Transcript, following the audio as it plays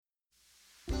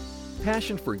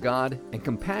passion for God and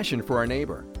compassion for our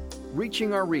neighbor,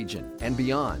 reaching our region and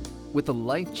beyond with the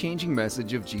life-changing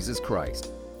message of Jesus Christ.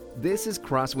 This is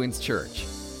Crosswinds Church.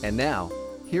 And now,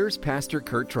 here's Pastor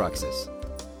Kurt Truxas.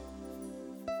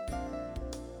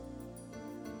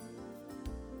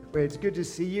 It's good to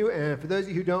see you, and for those of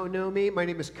you who don't know me, my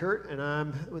name is Kurt, and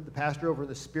I'm the pastor over in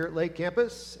the Spirit Lake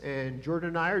campus, and Jordan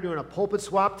and I are doing a pulpit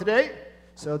swap today,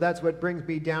 so that's what brings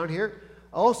me down here.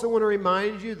 I also want to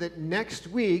remind you that next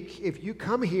week, if you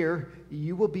come here,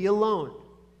 you will be alone,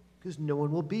 because no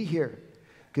one will be here.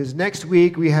 Because next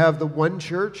week, we have the One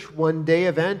Church, One Day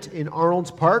event in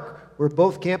Arnold's Park, where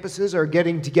both campuses are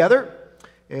getting together,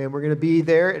 and we're going to be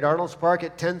there at Arnold's Park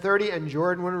at 10:30, and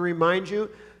Jordan, I want to remind you,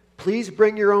 please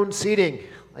bring your own seating,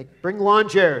 like bring lawn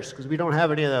chairs, because we don't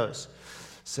have any of those.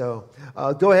 So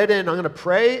go ahead, and I'm going to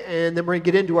pray, and then we're going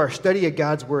to get into our study of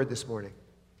God's Word this morning.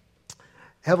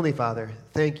 Heavenly Father,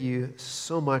 thank you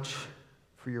so much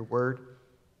for your Word.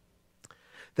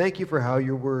 Thank you for how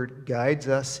your Word guides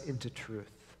us into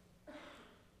truth.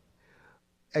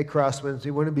 At Crosswinds,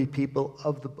 we want to be people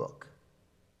of the book,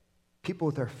 people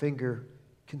with our finger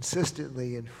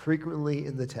consistently and frequently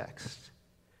in the text.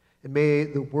 And may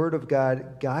the Word of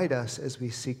God guide us as we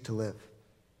seek to live.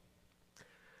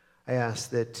 I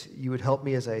ask that you would help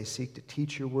me as I seek to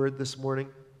teach your Word this morning,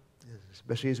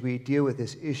 especially as we deal with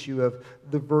this issue of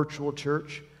the virtual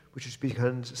church, which has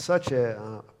become such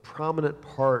a prominent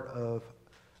part of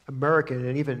American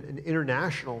and even an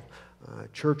international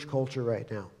church culture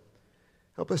right now.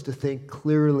 Help us to think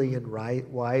clearly and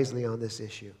wisely on this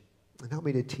issue, and help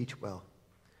me to teach well.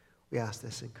 We ask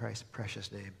this in Christ's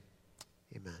precious name.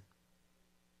 Amen.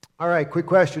 All right, quick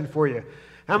question for you.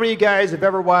 How many of you guys have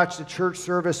ever watched a church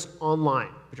service online?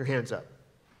 Put your hands up.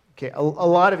 Okay, a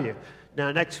lot of you. Now,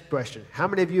 next question. How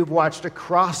many of you have watched a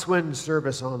Crosswind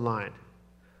service online?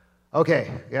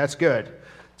 Okay, that's good.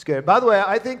 It's good. By the way,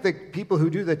 I think the people who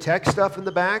do the tech stuff in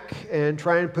the back and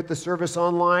try and put the service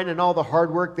online and all the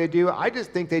hard work they do, I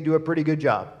just think they do a pretty good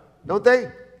job. Don't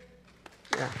they?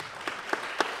 Yeah.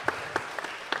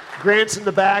 Grant's in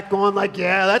the back going like,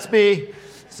 yeah, that's me.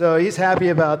 So he's happy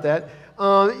about that.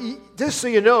 Just so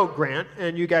you know, Grant,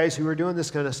 and you guys who are doing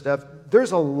this kind of stuff,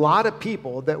 there's a lot of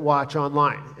people that watch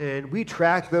online. And we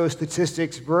track those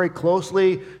statistics very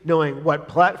closely, knowing what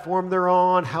platform they're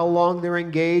on, how long they're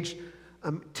engaged.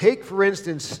 Take, for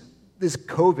instance, this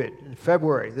COVID in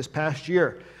February, this past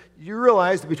year. You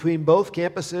realize that between both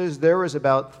campuses, there was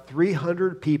about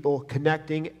 300 people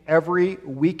connecting every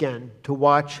weekend to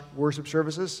watch worship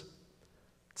services.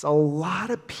 It's a lot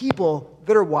of people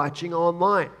that are watching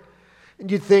online. And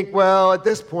you'd think, well, at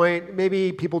this point,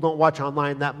 maybe people don't watch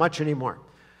online that much anymore.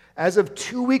 As of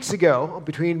 2 weeks ago,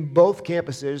 between both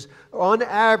campuses, on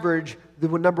average, the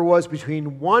number was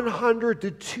between 100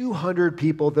 to 200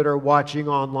 people that are watching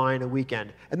online a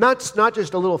weekend. And that's not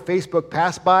just a little Facebook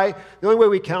pass-by. The only way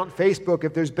we count Facebook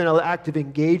if there's been an active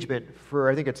engagement for,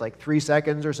 I think it's like 3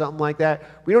 seconds or something like that.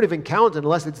 We don't even count it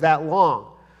unless it's that long.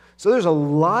 So there's a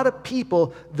lot of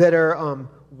people that are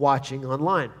watching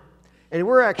online. And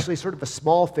we're actually sort of a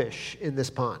small fish in this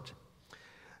pond.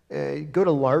 Go to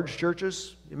large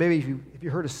churches. Maybe if you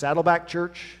heard of Saddleback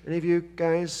Church, any of you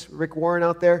guys, Rick Warren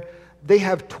out there, they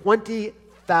have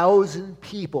 20,000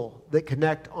 people that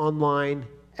connect online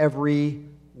every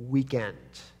weekend.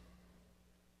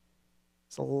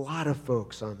 It's a lot of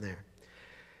folks on there.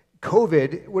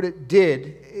 COVID, what it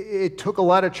did, it took a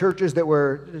lot of churches that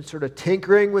were sort of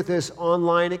tinkering with this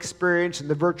online experience in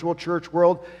the virtual church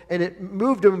world, and it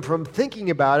moved them from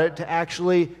thinking about it to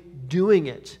actually doing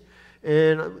it.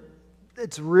 And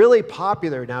it's really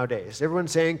popular nowadays.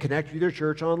 Everyone's saying connect with your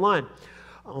church online.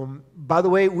 By the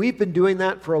way, we've been doing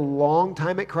that for a long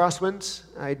time at Crosswinds.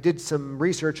 I did some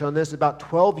research on this about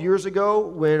 12 years ago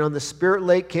when on the Spirit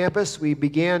Lake campus we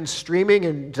began streaming,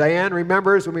 and Diane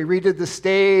remembers when we redid the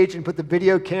stage and put the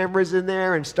video cameras in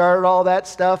there and started all that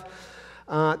stuff.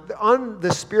 On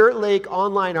the Spirit Lake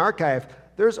online archive,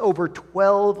 there's over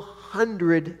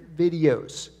 1,200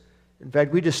 videos. In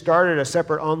fact, we just started a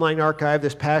separate online archive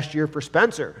this past year for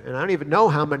Spencer, and I don't even know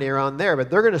how many are on there, but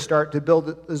they're going to start to build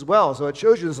it as well. So it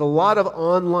shows you there's a lot of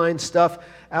online stuff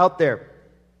out there.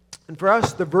 And for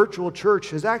us, the virtual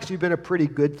church has actually been a pretty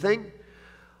good thing.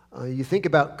 You think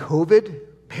about COVID,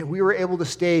 man, we were able to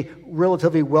stay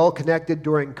relatively well connected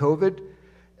during COVID.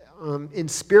 In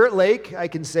Spirit Lake, I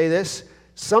can say this,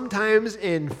 sometimes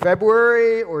in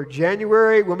February or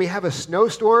January when we have a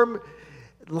snowstorm,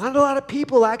 a lot of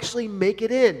people actually make it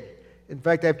in. In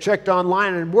fact, I've checked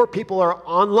online, and more people are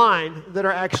online than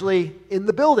are actually in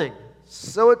the building.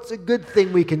 So it's a good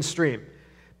thing we can stream.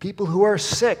 People who are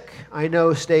sick, I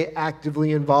know, stay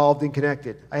actively involved and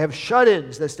connected. I have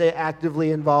shut-ins that stay actively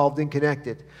involved and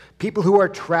connected. People who are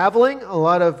traveling, a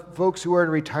lot of folks who are in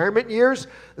retirement years,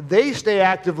 they stay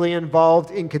actively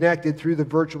involved and connected through the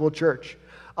virtual church.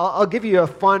 I'll give you a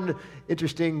fun,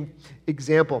 interesting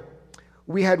example.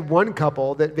 We had one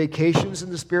couple that vacations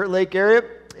in the Spirit Lake area,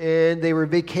 and they were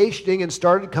vacationing and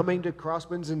started coming to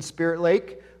Crosswinds in Spirit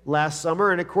Lake last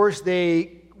summer, and of course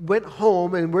they went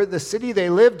home, and where the city they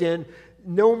lived in,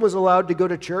 no one was allowed to go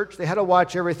to church. They had to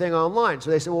watch everything online. So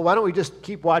they said, well, why don't we just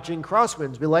keep watching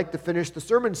Crosswinds? We like to finish the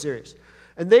sermon series.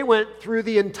 And they went through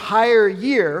the entire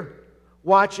year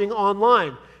watching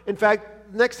online. In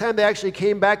fact, the next time they actually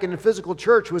came back into physical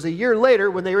church was a year later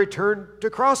when they returned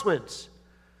to Crosswinds.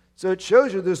 So it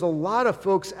shows you there's a lot of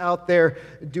folks out there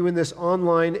doing this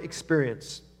online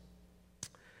experience.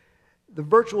 The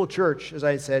virtual church, as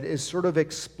I said, is sort of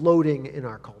exploding in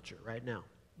our culture right now.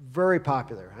 Very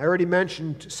popular. I already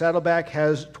mentioned Saddleback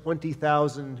has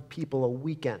 20,000 people a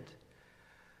weekend.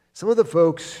 Some of the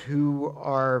folks who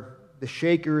are the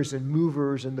shakers and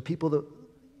movers and the people that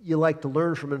you like to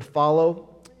learn from and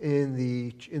follow in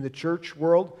the church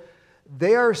world,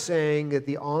 they are saying that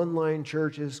the online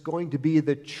church is going to be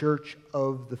the church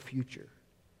of the future.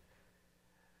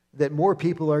 That more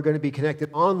people are going to be connected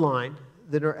online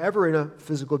than are ever in a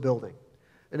physical building.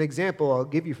 An example I'll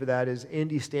give you for that is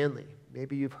Andy Stanley.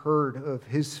 Maybe you've heard of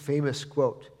his famous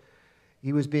quote.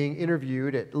 He was being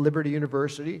interviewed at Liberty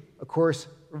University, of course,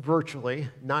 virtually,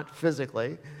 not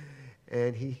physically,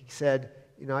 and he said,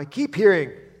 I keep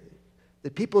hearing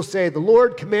that people say, the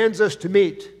Lord commands us to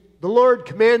meet. The Lord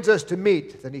commands us to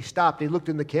meet. Then he stopped, he looked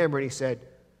in the camera, and he said,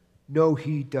 no,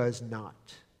 he does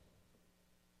not.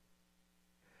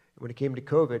 And when it came to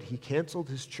COVID, he canceled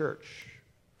his church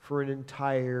for an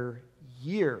entire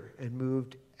year and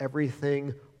moved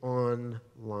everything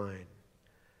online.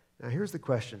 Now here's the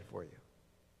question for you.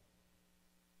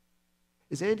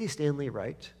 Is Andy Stanley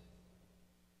right?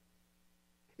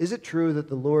 Is it true that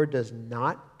the Lord does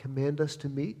not command us to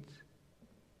meet?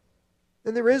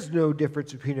 Then there is no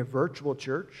difference between a virtual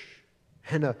church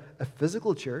and a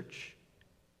physical church.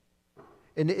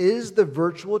 And is the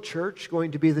virtual church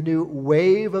going to be the new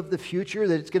wave of the future,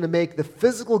 that it's going to make the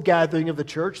physical gathering of the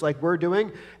church, like we're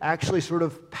doing, actually sort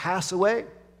of pass away?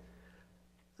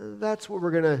 That's what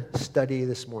we're going to study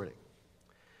this morning.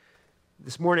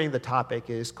 This morning, the topic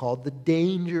is called the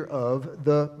danger of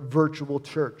the virtual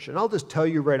church. And I'll just tell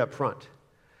you right up front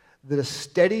that a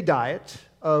steady diet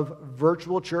of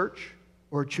virtual church,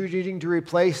 or choosing to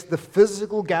replace the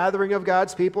physical gathering of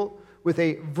God's people with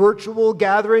a virtual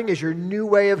gathering as your new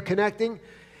way of connecting,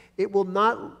 it will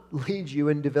not lead you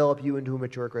and develop you into a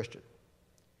mature Christian.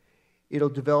 It'll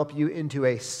develop you into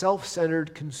a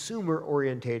self-centered,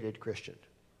 consumer-orientated Christian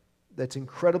that's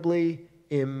incredibly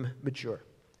immature.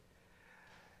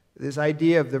 This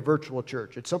idea of the virtual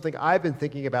church, it's something I've been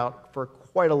thinking about for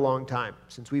quite a long time,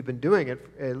 since we've been doing it,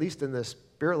 at least in the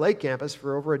Spirit Lake campus,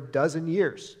 for over a dozen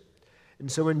years.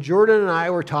 And so when Jordan and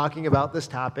I were talking about this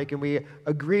topic, and we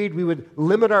agreed we would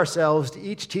limit ourselves to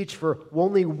each teach for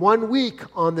only 1 week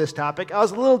on this topic, I was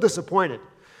a little disappointed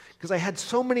because I had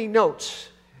so many notes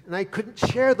and I couldn't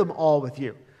share them all with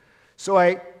you. So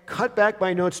I cut back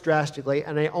my notes drastically,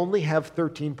 and I only have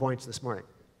 13 points this morning.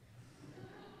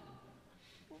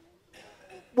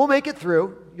 We'll make it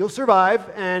through. You'll survive,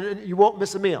 and you won't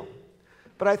miss a meal.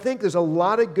 But I think there's a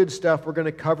lot of good stuff we're going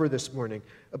to cover this morning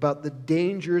about the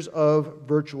dangers of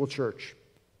virtual church.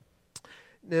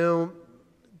 Now,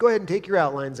 go ahead and take your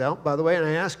outlines out, by the way, and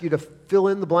I ask you to fill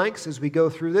in the blanks as we go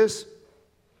through this.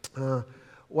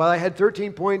 While I had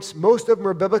 13 points, most of them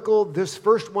are biblical. This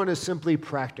first one is simply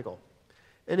practical,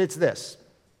 and it's this.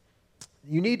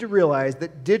 You need to realize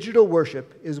that digital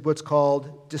worship is what's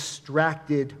called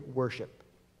distracted worship.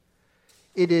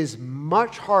 It is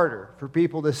much harder for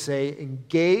people to stay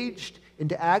engaged and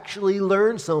to actually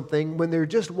learn something when they're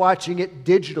just watching it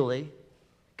digitally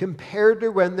compared to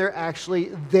when they're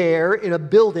actually there in a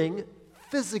building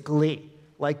physically,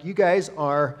 like you guys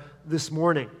are this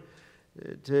morning.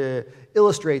 To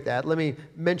illustrate that, let me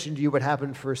mention to you what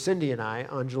happened for Cindy and I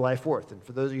on July 4th. And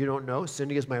for those of you who don't know,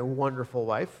 Cindy is my wonderful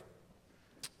wife.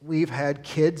 We've had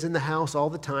kids in the house all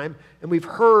the time, and we've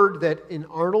heard that in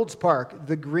Arnold's Park,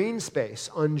 the green space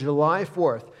on July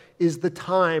 4th is the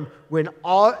time when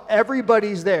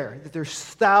everybody's there, that there's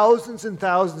thousands and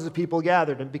thousands of people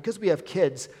gathered. And because we have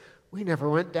kids, we never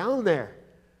went down there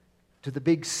to the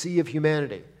big sea of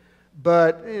humanity.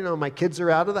 But, my kids are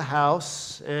out of the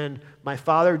house, and my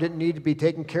father didn't need to be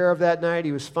taken care of that night.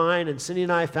 He was fine, and Cindy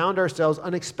and I found ourselves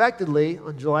unexpectedly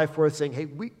on July 4th saying, hey,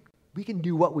 we can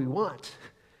do what we want.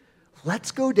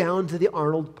 let's go down to the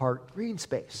Arnold Park green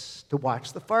space to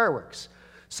watch the fireworks.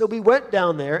 So we went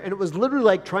down there, and it was literally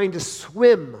like trying to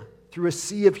swim through a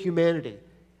sea of humanity.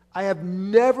 I have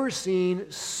never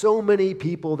seen so many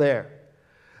people there.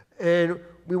 And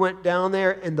we went down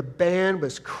there, and the band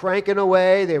was cranking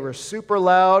away. They were super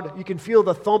loud. You can feel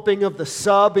the thumping of the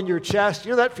sub in your chest.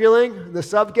 You know that feeling? The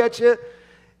sub gets you?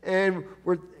 And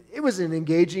it was an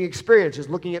engaging experience, just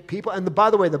looking at people. And by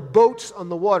the way, the boats on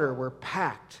the water were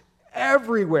packed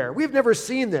everywhere. We've never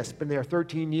seen this. Been there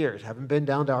 13 years. Haven't been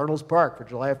down to Arnold's Park for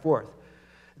July 4th.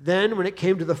 Then, when it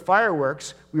came to the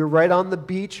fireworks, we were right on the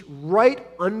beach, right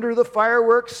under the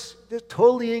fireworks, just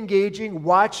totally engaging,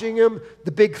 watching them,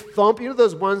 the big thump. You know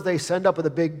those ones they send up with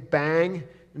a big bang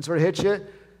and sort of hit you?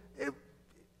 You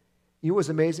know what was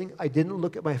amazing? I didn't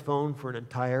look at my phone for an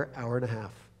entire hour and a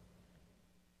half.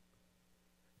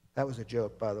 That was a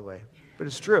joke, by the way, but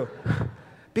it's true.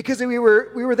 Because we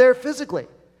were there physically.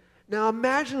 Now,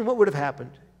 imagine what would have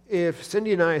happened if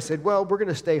Cindy and I said, well, we're going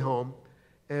to stay home,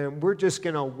 and we're just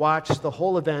going to watch the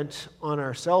whole event on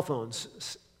our cell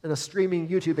phones in a streaming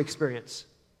YouTube experience.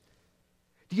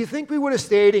 Do you think we would have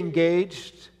stayed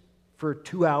engaged for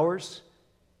 2 hours?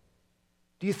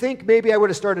 Do you think maybe I would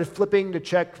have started flipping to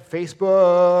check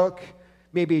Facebook,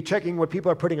 maybe checking what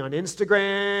people are putting on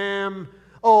Instagram?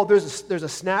 Oh, there's a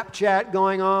Snapchat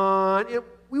going on.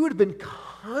 We would have been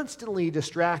constantly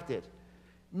distracted,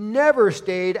 never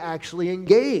stayed actually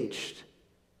engaged.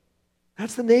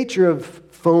 That's the nature of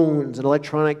phones and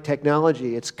electronic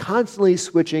technology. It's constantly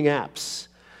switching apps.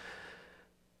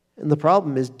 And the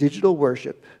problem is digital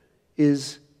worship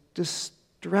is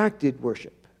distracted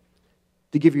worship.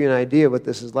 To give you an idea of what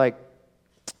this is like,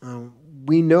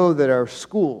 we know that our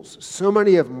schools, so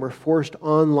many of them were forced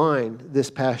online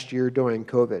this past year during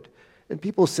COVID. And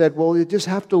people said, well, you just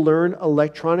have to learn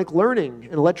electronic learning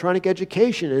and electronic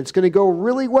education, and it's going to go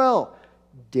really well.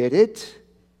 Did it?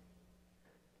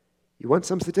 You want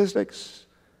some statistics?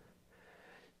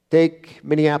 Take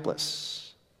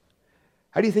Minneapolis.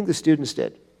 How do you think the students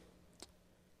did?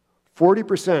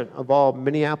 40% of all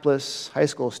Minneapolis high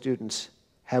school students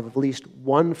have at least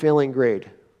one failing grade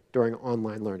during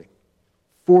online learning.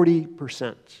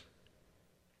 40%.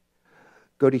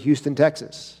 Go to Houston,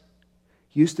 Texas.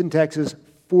 Houston, Texas,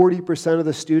 40% of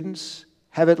the students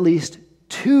have at least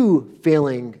 2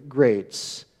 failing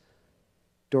grades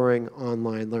during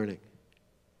online learning.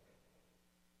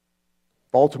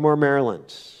 Baltimore,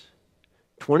 Maryland,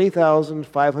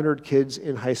 20,500 kids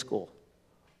in high school.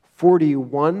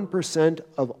 41%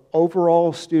 of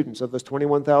overall students of those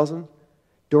 21,000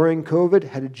 during COVID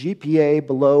had a GPA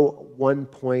below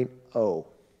 1.0.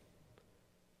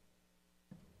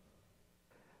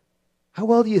 How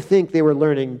well do you think they were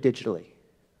learning digitally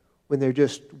when they're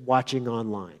just watching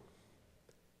online?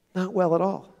 Not well at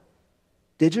all.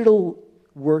 Digital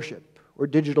worship or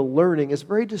digital learning is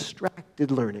very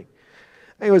distracted learning.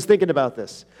 I was thinking about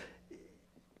this.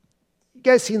 You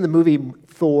guys seen the movie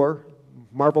Thor,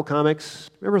 Marvel Comics?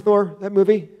 Remember Thor, that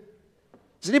movie?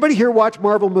 Does anybody here watch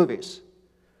Marvel movies?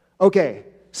 Okay,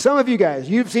 some of you guys,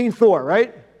 you've seen Thor,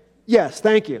 right? Yes,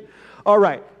 thank you. All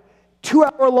right,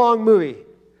 2-hour-long movie.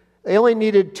 They only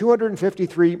needed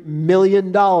 $253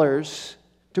 million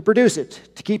to produce it,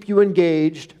 to keep you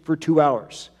engaged for 2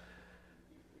 hours.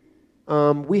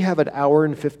 We have an hour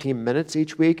and 15 minutes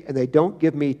each week, and they don't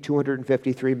give me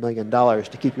 $253 million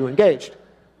to keep you engaged.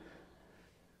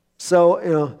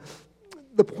 So,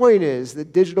 the point is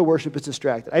that digital worship is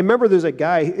distracted. I remember there's a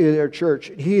guy in our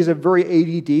church. He's a very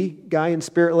ADD guy in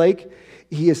Spirit Lake.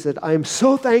 He said, I'm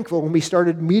so thankful when we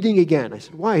started meeting again. I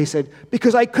said, why? He said,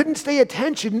 because I couldn't pay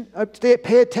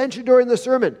attention during the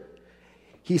sermon.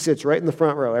 He sits right in the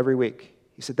front row every week.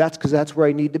 He said, that's because that's where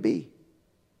I need to be.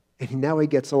 And now he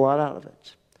gets a lot out of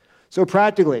it. So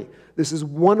practically, this is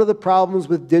one of the problems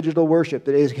with digital worship,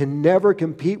 that it can never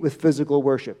compete with physical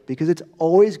worship because it's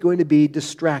always going to be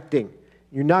distracting.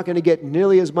 You're not going to get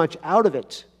nearly as much out of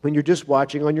it when you're just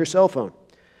watching on your cell phone.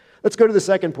 Let's go to the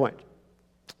second point.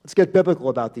 Let's get biblical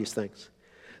about these things.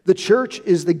 The church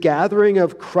is the gathering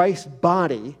of Christ's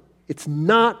body. It's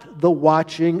not the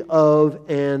watching of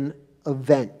an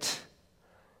event.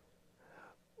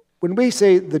 When we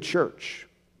say the church,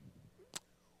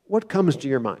 what comes to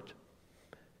your mind?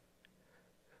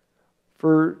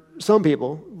 For some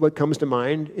people, what comes to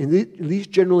mind, at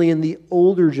least generally in the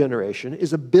older generation,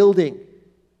 is a building.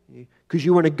 Because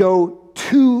you want to go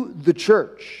to the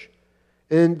church.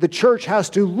 And the church has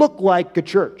to look like a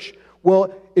church.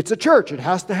 Well, it's a church. It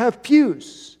has to have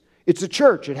pews. It's a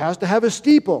church. It has to have a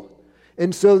steeple.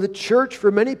 And so the church, for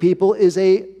many people, is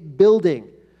a building.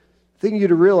 thing you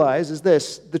to realize is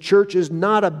this: the church is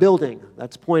not a building.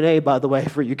 That's point A, by the way,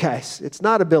 for you guys. It's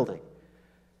not a building.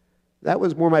 That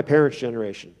was more my parents'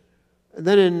 generation. And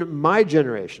then in my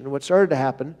generation, what started to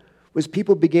happen was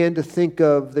people began to think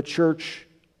of the church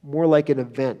more like an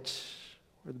event.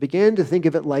 They began to think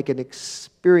of it like an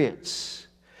experience.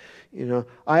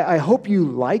 I hope you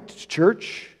liked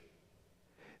church.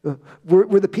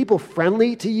 Were the people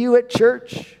friendly to you at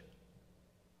church?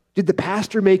 Did the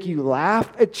pastor make you laugh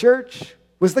at church?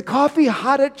 Was the coffee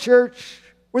hot at church?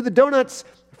 Were the donuts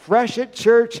fresh at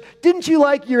church? Didn't you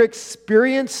like your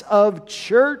experience of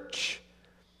church?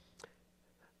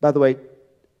 By the way,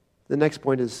 the next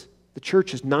point is the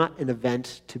church is not an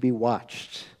event to be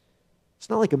watched. It's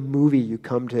not like a movie you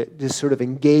come to just sort of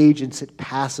engage and sit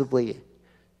passively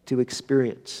to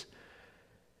experience.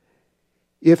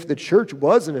 If the church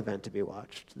was an event to be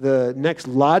watched, the next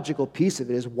logical piece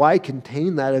of it is, why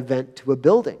contain that event to a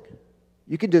building?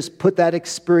 You can just put that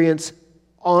experience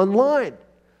online.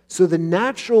 So the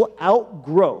natural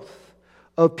outgrowth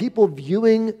of people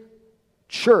viewing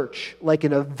church like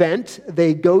an event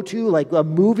they go to, like a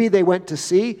movie they went to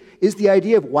see, is the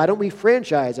idea of, why don't we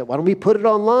franchise it? Why don't we put it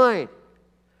online?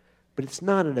 But it's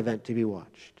not an event to be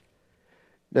watched.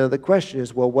 Now the question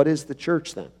is, well, what is the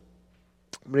church then?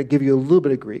 I'm going to give you a little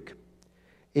bit of Greek.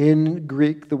 In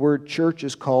Greek, the word church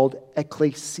is called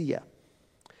ekklesia,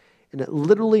 and it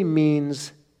literally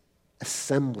means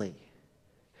assembly.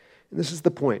 And this is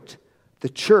the point. The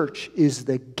church is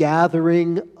the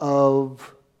gathering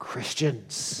of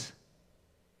Christians.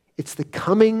 It's the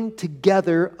coming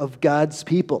together of God's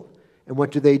people. And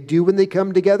what do they do when they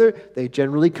come together? They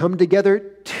generally come together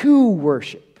to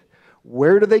worship.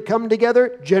 Where do they come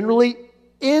together? Generally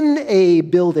in a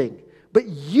building. But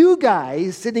you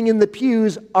guys sitting in the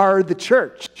pews are the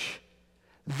church.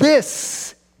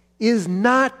 This is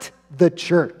not the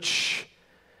church.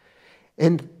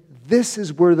 And this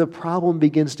is where the problem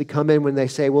begins to come in when they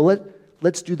say, well,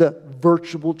 let's do the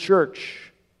virtual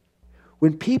church.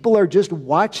 When people are just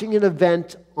watching an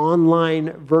event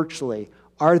online virtually,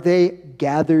 are they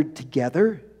gathered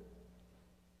together?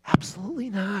 Absolutely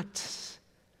not.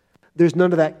 There's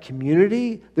none of that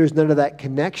community. There's none of that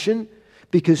connection.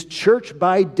 Because church,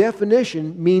 by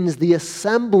definition, means the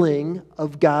assembling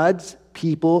of God's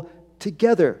people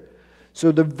together.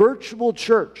 So the virtual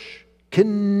church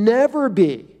can never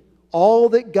be all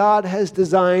that God has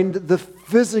designed the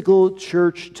physical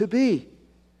church to be.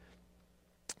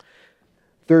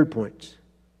 Third point,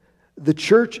 the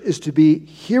church is to be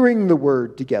hearing the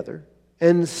word together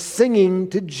and singing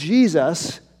to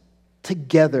Jesus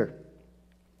together.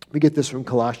 We get this from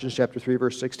Colossians chapter 3,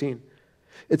 verse 16.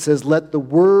 It says, let the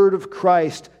word of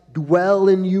Christ dwell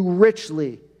in you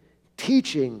richly,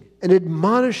 teaching and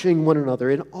admonishing one another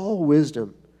in all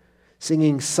wisdom,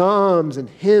 singing psalms and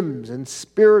hymns and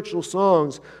spiritual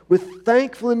songs with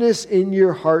thankfulness in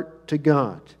your heart to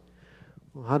God.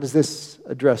 Well, how does this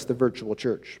address the virtual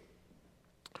church?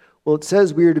 Well, it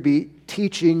says we are to be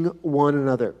teaching one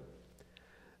another.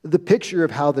 The picture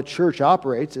of how the church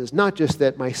operates is not just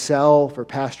that myself or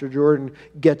Pastor Jordan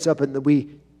gets up and that we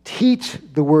teach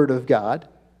the Word of God,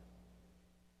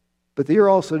 but they are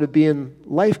also to be in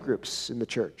life groups in the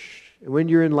church. And when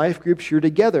you're in life groups, you're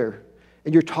together,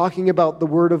 and you're talking about the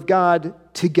Word of God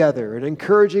together and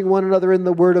encouraging one another in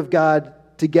the Word of God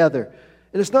together.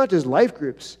 And it's not just life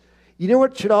groups. You know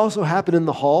what should also happen in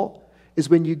the hall? Is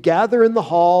when you gather in the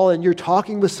hall and you're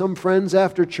talking with some friends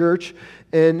after church,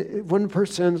 and one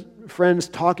friend's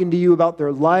talking to you about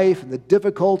their life and the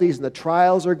difficulties and the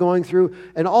trials they're going through,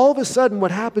 and all of a sudden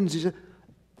what happens is,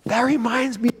 that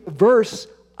reminds me of a verse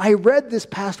I read this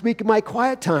past week in my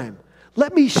quiet time.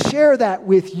 Let me share that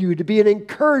with you to be an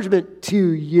encouragement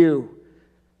to you.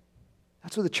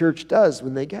 That's what the church does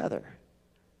when they gather.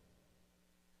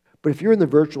 But if you're in the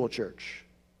virtual church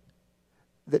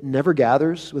that never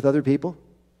gathers with other people,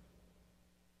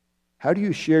 how do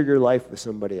you share your life with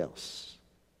somebody else?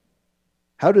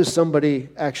 How does somebody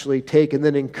actually take and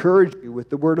then encourage you with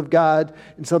the Word of God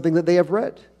and something that they have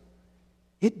read?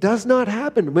 It does not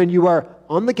happen when you are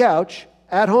on the couch,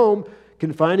 at home,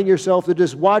 confining yourself to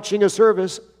just watching a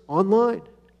service online.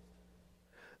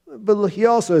 But he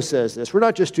also says this, we're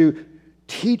not just to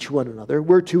teach one another,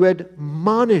 we're to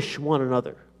admonish one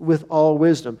another with all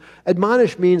wisdom.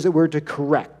 Admonish means that we're to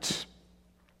correct.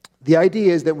 The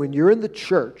idea is that when you're in the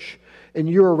church and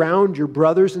you're around your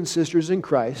brothers and sisters in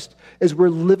Christ, as we're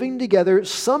living together,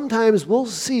 sometimes we'll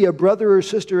see a brother or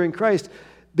sister in Christ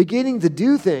beginning to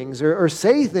do things or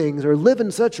say things or live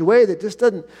in such a way that just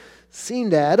doesn't seem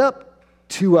to add up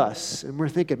to us. And we're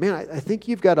thinking, man, I think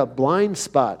you've got a blind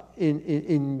spot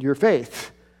in your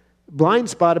faith. blind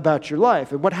spot about your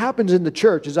life. And what happens in the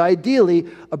church is ideally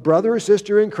a brother or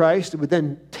sister in Christ would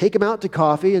then take them out to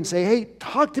coffee and say, hey,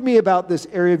 talk to me about this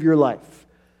area of your life.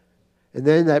 And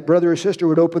then that brother or sister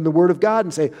would open the Word of God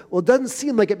and say, well, it doesn't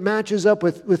seem like it matches up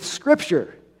with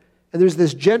Scripture. And there's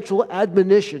this gentle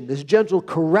admonition, this gentle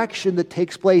correction that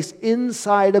takes place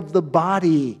inside of the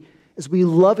body as we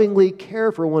lovingly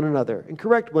care for one another and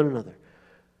correct one another.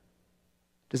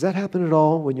 Does that happen at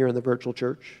all when you're in the virtual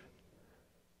church?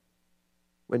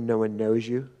 When no one knows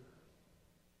you?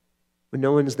 When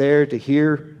no one's there to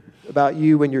hear about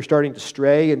you when you're starting to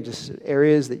stray into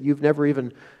areas that you've never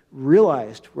even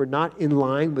realized were not in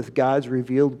line with God's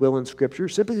revealed will in Scripture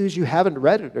simply because you haven't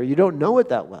read it or you don't know it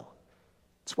that well.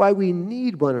 That's why we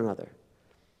need one another.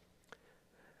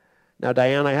 Now,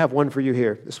 Diane, I have one for you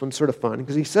here. This one's sort of fun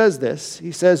because he says this.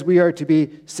 He says we are to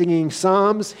be singing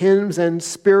psalms, hymns, and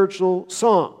spiritual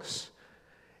songs.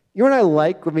 You know what I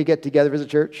like when we get together as a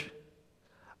church?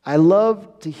 I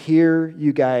love to hear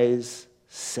you guys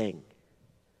sing.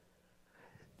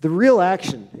 The real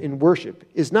action in worship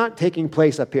is not taking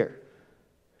place up here.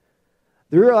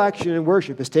 The real action in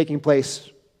worship is taking place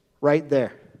right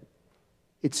there.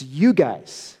 It's you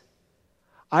guys.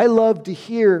 I love to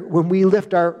hear when we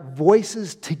lift our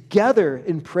voices together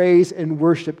in praise and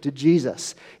worship to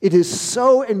Jesus. It is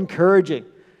so encouraging.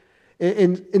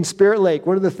 In Spirit Lake,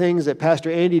 one of the things that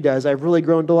Pastor Andy does, I've really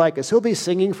grown to like, is he'll be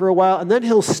singing for a while, and then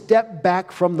he'll step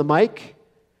back from the mic,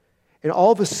 and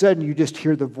all of a sudden you just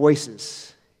hear the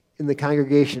voices in the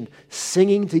congregation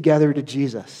singing together to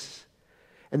Jesus.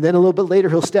 And then a little bit later,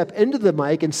 he'll step into the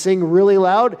mic and sing really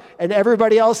loud, and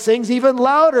everybody else sings even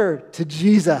louder to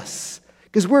Jesus.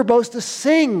 Because we're supposed to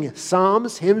sing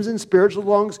psalms, hymns, and spiritual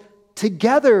songs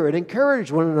together and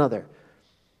encourage one another.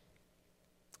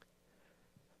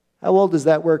 How well does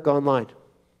that work online?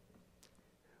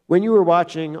 When you were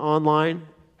watching online,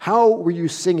 how were you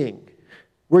singing?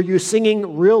 Were you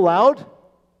singing real loud?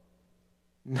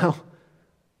 No.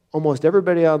 Almost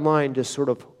everybody online just sort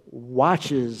of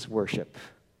watches worship.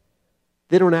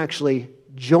 They don't actually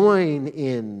join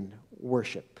in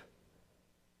worship.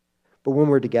 But when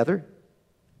we're together,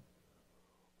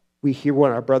 we hear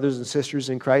what our brothers and sisters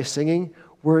in Christ singing,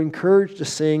 we're encouraged to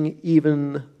sing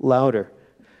even louder.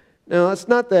 Now, it's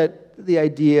not that the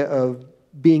idea of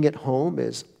being at home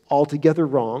is altogether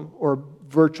wrong or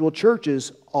virtual church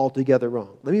is altogether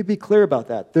wrong. Let me be clear about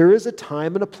that. There is a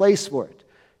time and a place for it.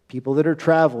 People that are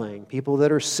traveling, people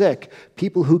that are sick,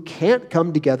 people who can't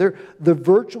come together. The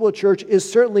virtual church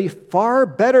is certainly far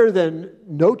better than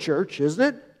no church,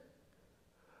 isn't it?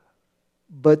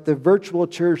 But the virtual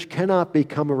church cannot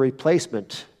become a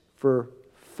replacement for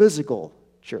physical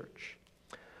church.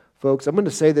 Folks, I'm going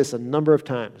to say this a number of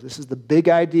times. This is the big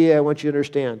idea I want you to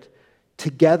understand.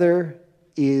 Together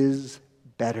is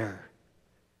better.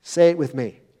 Say it with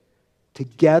me.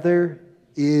 Together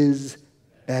is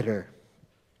better.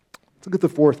 Let's look at the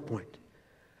fourth point.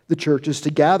 The church is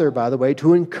to gather, by the way,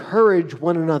 to encourage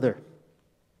one another.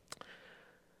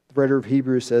 The writer of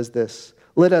Hebrews says this,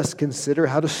 let us consider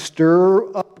how to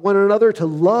stir up one another to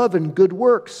love and good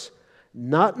works,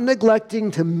 not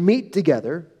neglecting to meet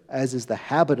together, as is the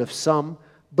habit of some,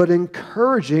 but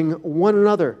encouraging one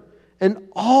another, and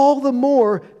all the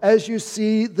more as you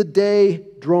see the day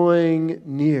drawing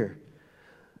near.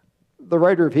 The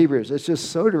writer of Hebrews is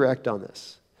just so direct on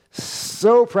this,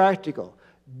 so practical.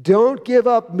 Don't give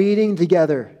up meeting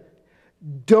together.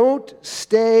 Don't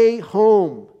stay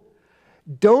home.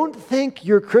 Don't think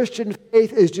your Christian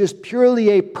faith is just purely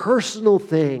a personal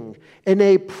thing and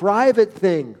a private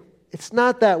thing. It's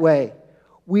not that way.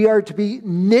 We are to be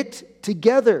knit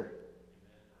together.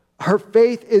 Our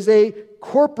faith is a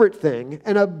corporate thing,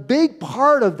 and a big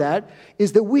part of that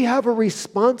is that we have a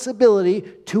responsibility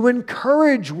to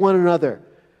encourage one another.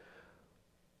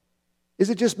 Is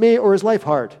it just me, or is life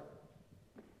hard?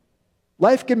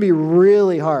 Life can be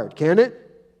really hard, can it?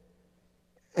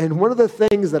 And one of the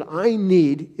things that I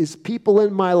need is people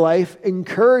in my life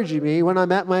encouraging me when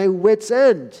I'm at my wit's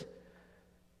end.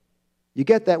 You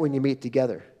get that when you meet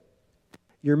together.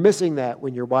 You're missing that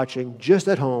when you're watching just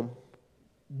at home,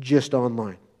 just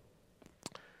online.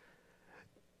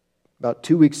 About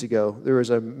 2 weeks ago, there was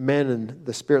a man in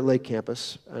the Spirit Lake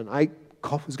campus, and I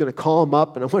was going to call him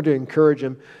up, and I wanted to encourage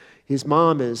him. His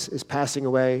mom is passing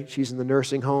away. She's in the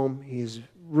nursing home. He's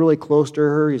really close to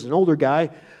her. He's an older guy.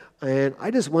 And I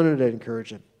just wanted to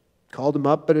encourage him. Called him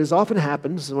up, but as often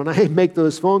happens, when I make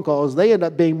those phone calls, they end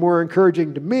up being more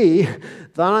encouraging to me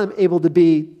than I'm able to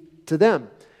be to them.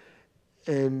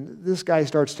 And this guy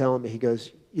starts telling me, he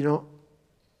goes, you know,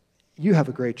 you have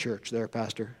a great church there,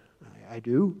 Pastor. I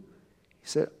do. He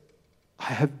said, I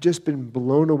have just been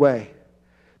blown away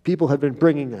People have been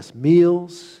bringing us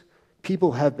meals.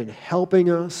 People have been helping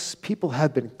us. People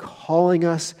have been calling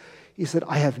us. He said,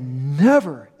 I have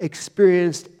never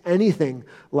experienced anything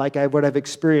like what I've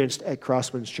experienced at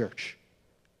Crosswinds Church.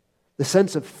 The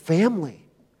sense of family,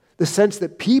 the sense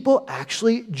that people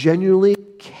actually genuinely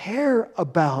care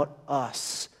about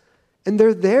us, and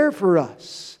they're there for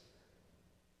us.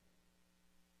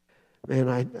 Man,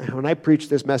 when I preached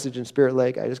this message in Spirit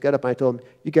Lake, I just got up and I told them,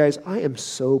 you guys, I am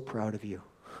so proud of you.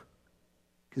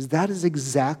 Because that is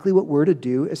exactly what we're to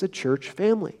do as a church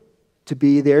family, to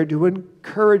be there to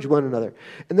encourage one another.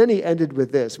 And then he ended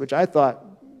with this, which I thought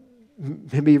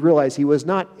made me realize he was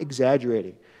not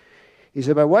exaggerating. He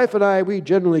said, my wife and I, we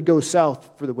generally go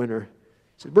south for the winter.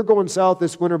 He said, we're going south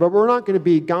this winter, but we're not going to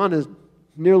be gone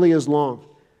nearly as long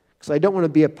because I don't want to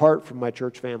be apart from my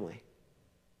church family.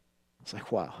 It's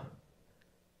like, wow.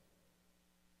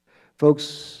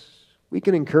 Folks, we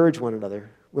can encourage one another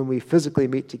when we physically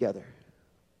meet together,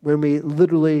 when we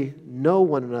literally know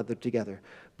one another together.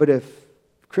 But if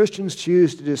Christians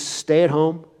choose to just stay at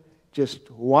home, just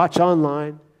watch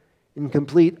online, in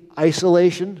complete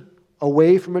isolation,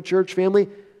 away from a church family,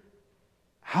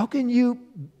 how can you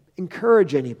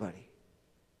encourage anybody?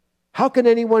 How can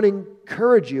anyone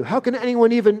encourage you? How can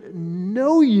anyone even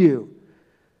know you?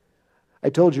 I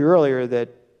told you earlier that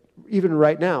even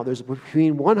right now, there's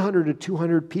between 100 to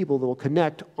 200 people that will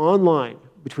connect online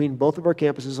between both of our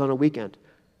campuses on a weekend.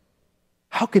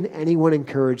 How can anyone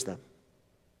encourage them?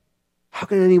 How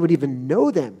can anyone even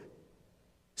know them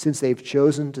since they've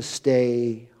chosen to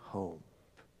stay home?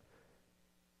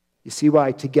 You see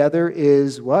why together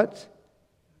is what?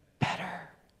 Better.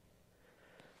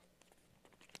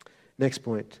 Next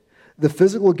point. The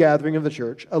physical gathering of the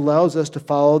church allows us to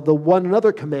follow the one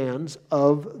another commands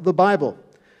of the Bible.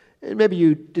 And maybe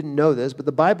you didn't know this, but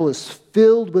the Bible is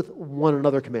filled with one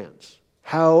another commands.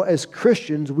 How, as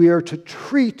Christians, we are to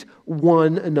treat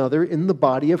one another in the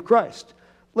body of Christ.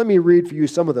 Let me read for you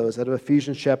some of those out of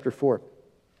Ephesians chapter 4.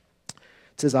 It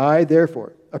says, I,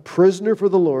 therefore, a prisoner for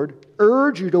the Lord,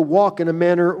 urge you to walk in a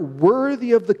manner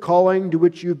worthy of the calling to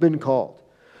which you've been called,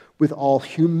 with all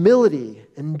humility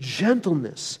and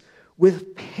gentleness,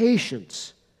 with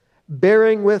patience,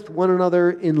 bearing with one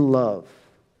another in love,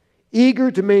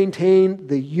 eager to maintain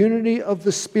the unity of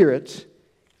the Spirit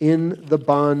in the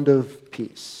bond of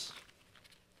peace.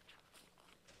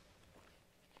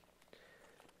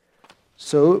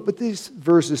 So, what these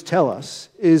verses tell us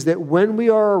is that when we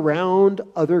are around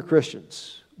other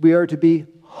Christians, we are to be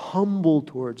humble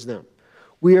towards them.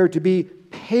 We are to be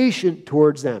patient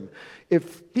towards them.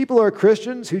 If people are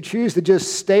Christians who choose to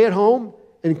just stay at home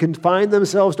and confine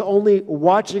themselves to only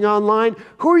watching online,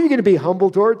 who are you going to be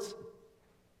humble towards?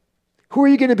 Who are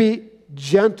you going to be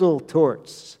gentle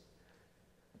towards?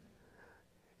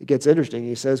 It gets interesting.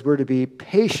 He says we're to be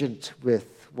patient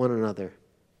with one another,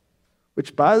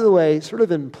 which, by the way, sort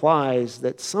of implies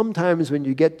that sometimes when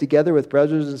you get together with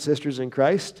brothers and sisters in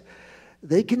Christ,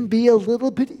 they can be a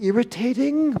little bit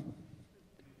irritating.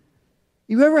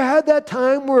 You ever had that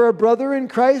time where a brother in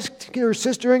Christ or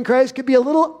sister in Christ could be a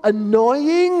little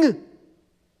annoying?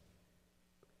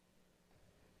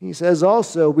 He says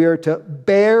also we are to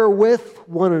bear with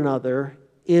one another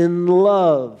in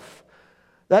love.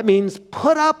 That means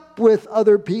put up with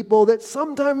other people that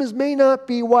sometimes may not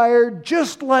be wired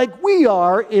just like we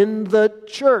are in the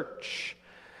church.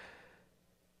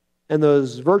 And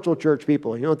those virtual church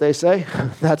people, you know what they say?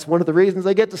 That's one of the reasons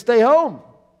I get to stay home.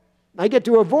 I get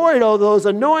to avoid all those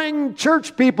annoying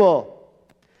church people.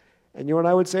 And you know what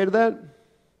I would say to that?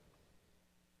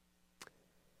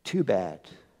 Too bad.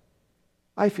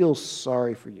 I feel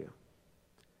sorry for you.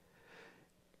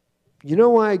 You know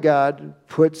why God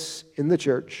puts in the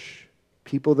church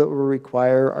people that will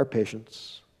require our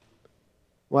patience?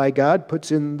 Why God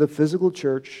puts in the physical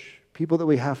church people that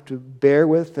we have to bear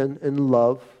with and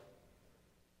love?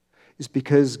 Is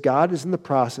because God is in the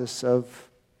process of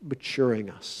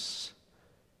maturing us.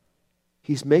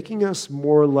 He's making us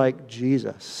more like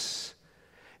Jesus.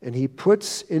 And He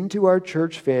puts into our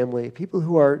church family people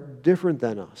who are different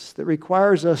than us, that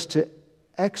requires us to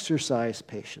exercise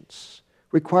patience,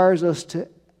 requires us to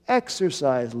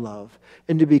exercise love,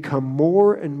 and to become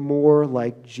more and more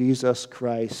like Jesus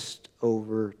Christ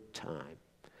over time.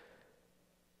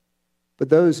 But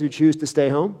those who choose to stay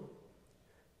home,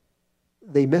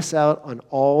 they miss out on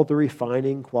all the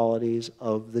refining qualities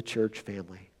of the church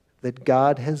family that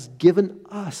God has given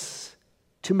us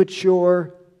to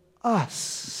mature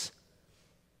us.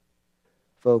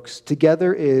 Folks,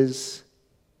 together is,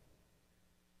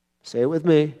 say it with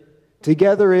me,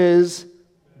 together is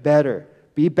better.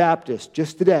 Be Baptist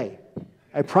just today.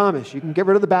 I promise. You can get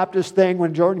rid of the Baptist thing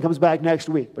when Jordan comes back next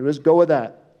week, but let's go with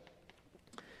that.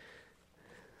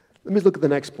 Let me look at the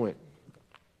next point.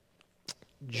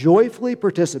 Joyfully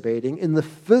participating in the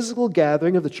physical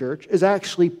gathering of the church is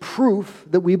actually proof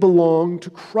that we belong to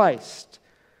Christ.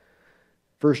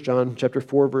 1 John chapter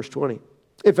 4, verse 20.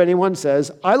 If anyone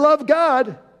says, I love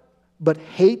God, but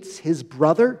hates his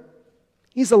brother,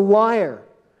 he's a liar.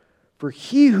 For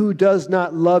he who does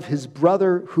not love his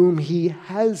brother whom he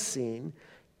has seen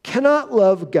cannot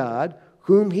love God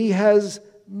whom he has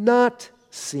not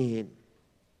seen.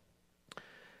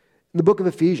 In the book of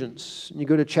Ephesians, you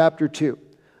go to chapter 2,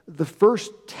 the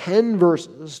first 10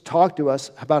 verses talk to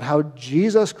us about how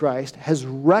Jesus Christ has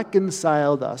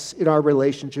reconciled us in our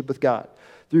relationship with God.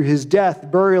 Through his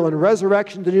death, burial, and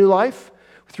resurrection to new life,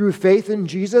 through faith in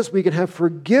Jesus, we can have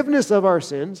forgiveness of our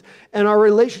sins, and our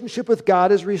relationship with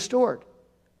God is restored.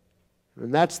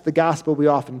 And that's the gospel we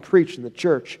often preach in the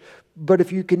church. But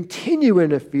if you continue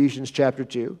in Ephesians chapter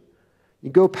 2, you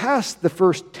go past the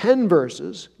first 10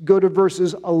 verses, go to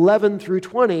verses 11 through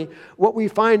 20, what we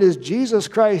find is Jesus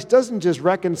Christ doesn't just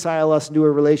reconcile us into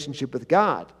a relationship with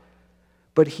God,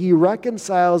 but he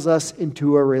reconciles us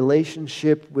into a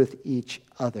relationship with each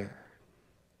other.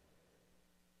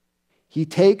 He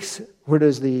takes what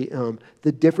is the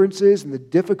differences and the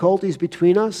difficulties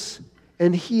between us,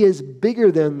 and he is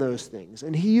bigger than those things,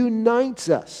 and he unites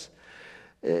us.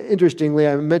 Interestingly,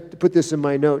 I meant to put this in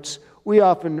my notes. We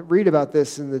often read about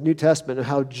this in the New Testament,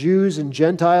 how Jews and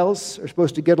Gentiles are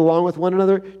supposed to get along with one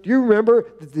another. Do you remember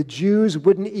that the Jews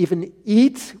wouldn't even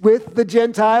eat with the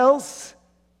Gentiles?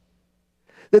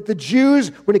 That the Jews,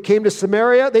 when it came to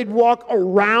Samaria, they'd walk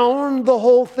around the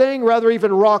whole thing, rather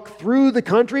even walk through the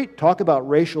country. Talk about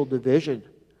racial division.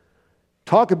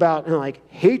 Talk about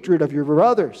hatred of your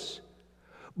brothers.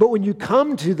 But when you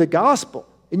come to the gospel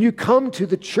and you come to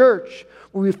the church,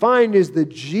 what we find is the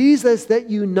Jesus that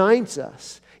unites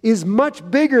us is much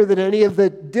bigger than any of the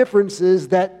differences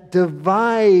that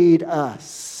divide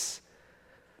us.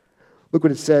 Look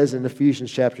what it says in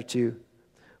Ephesians chapter 2,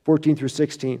 14 through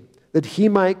 16. That he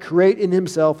might create in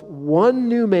himself one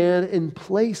new man in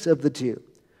place of the two.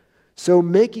 So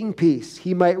making peace,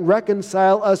 he might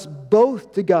reconcile us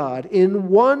both to God in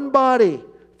one body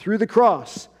through the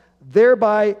cross,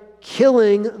 thereby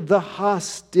killing the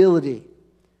hostility.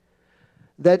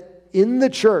 That in the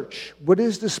church, what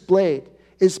is displayed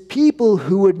is people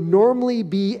who would normally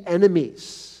be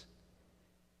enemies,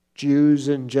 Jews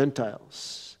and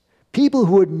Gentiles. People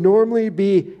who would normally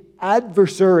be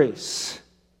adversaries,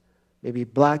 maybe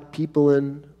black people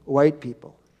and white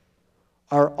people,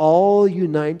 are all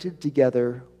united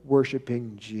together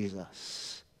worshiping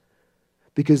Jesus.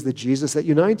 Because the Jesus that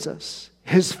unites us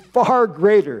is far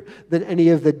greater than any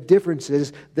of the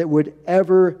differences that would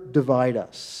ever divide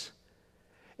us.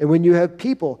 And when you have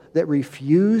people that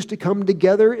refuse to come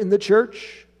together in the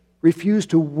church, refuse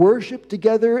to worship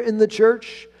together in the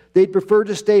church, they'd prefer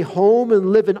to stay home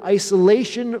and live in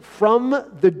isolation from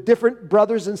the different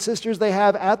brothers and sisters they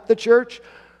have at the church,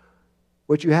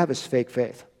 what you have is fake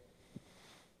faith.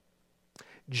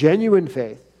 Genuine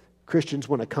faith, Christians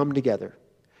want to come together.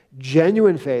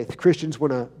 Genuine faith, Christians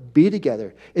want to be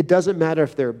together. It doesn't matter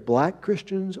if they're black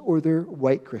Christians or they're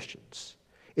white Christians.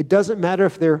 It doesn't matter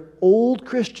if they're old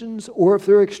Christians or if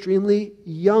they're extremely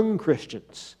young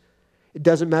Christians. It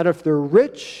doesn't matter if they're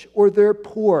rich or they're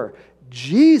poor.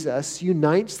 Jesus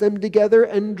unites them together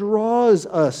and draws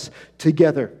us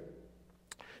together.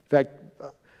 In fact,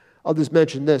 I'll just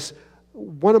mention this.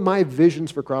 One of my visions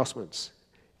for Crosswinds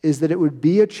is that it would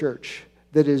be a church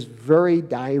that is very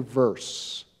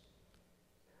diverse.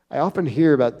 I often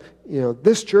hear about,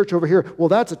 this church over here, well,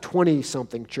 that's a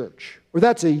 20-something church, or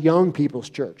that's a young people's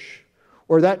church,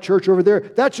 or that church over there,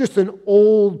 that's just an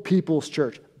old people's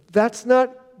church. That's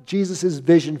not Jesus'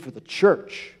 vision for the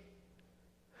church.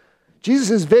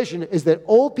 Jesus' vision is that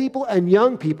old people and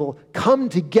young people come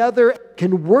together,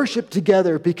 can worship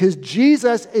together, because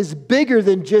Jesus is bigger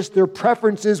than just their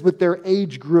preferences with their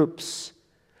age groups.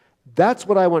 That's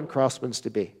what I want Crosswinds to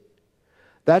be.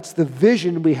 That's the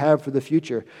vision we have for the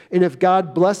future. And if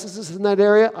God blesses us in that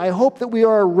area, I hope that we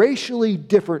are a racially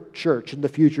different church in the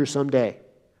future someday,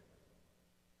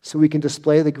 so we can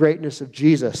display the greatness of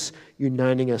Jesus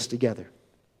uniting us together.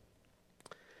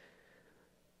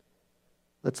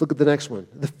 Let's look at the next one.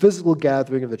 The physical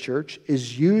gathering of the church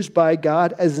is used by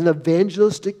God as an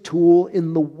evangelistic tool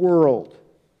in the world.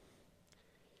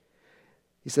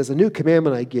 He says, "A new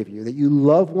commandment I give you, that you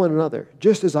love one another,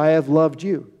 just as I have loved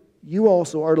you. You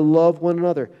also are to love one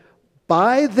another.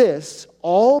 By this,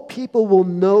 all people will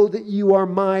know that you are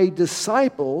my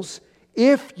disciples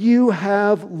if you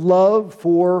have love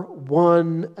for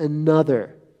one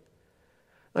another.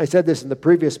 I said this in the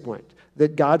previous point,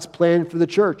 that God's plan for the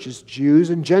church is Jews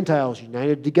and Gentiles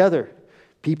united together.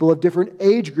 People of different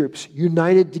age groups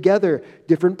united together.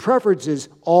 Different preferences,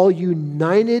 all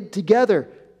united together.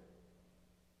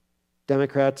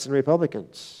 Democrats and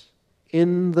Republicans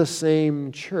in the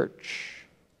same church,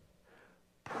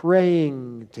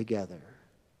 praying together,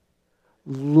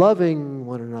 loving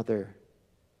one another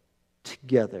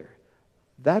together.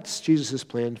 That's Jesus'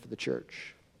 plan for the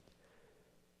church.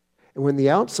 And when the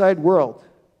outside world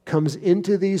comes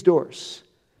into these doors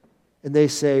and they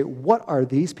say, what are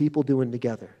these people doing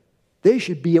together? They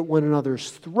should be at one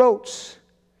another's throats.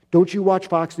 Don't you watch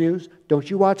Fox News? Don't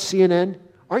you watch CNN?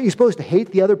 Aren't you supposed to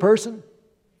hate the other person?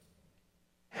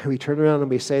 And we turn around and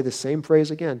we say the same phrase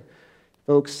again.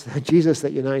 Folks, the Jesus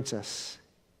that unites us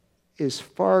is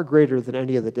far greater than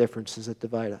any of the differences that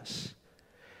divide us.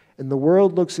 And the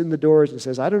world looks in the doors and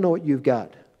says, I don't know what you've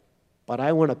got, but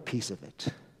I want a piece of it.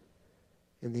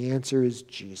 And the answer is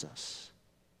Jesus.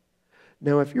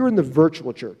 Now, if you're in the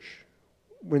virtual church,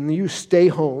 when you stay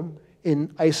home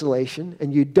in isolation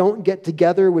and you don't get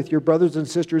together with your brothers and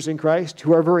sisters in Christ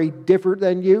who are very different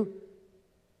than you,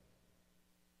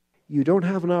 you don't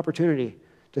have an opportunity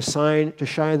to shine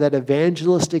that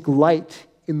evangelistic light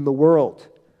in the world.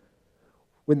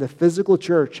 When the physical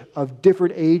church of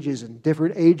different ages and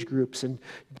different age groups and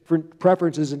different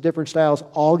preferences and different styles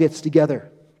all gets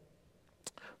together.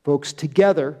 Folks,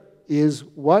 together is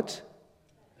what?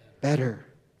 Better.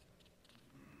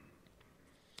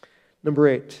 Number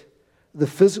 8, the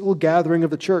physical gathering of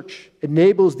the church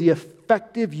enables the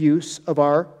effective use of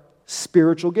our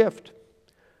spiritual gift.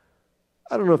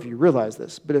 I don't know if you realize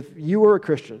this, but if you are a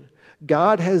Christian,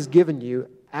 God has given you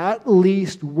at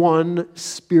least one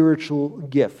spiritual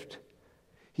gift.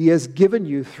 He has given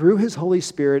you, through His Holy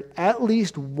Spirit, at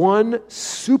least one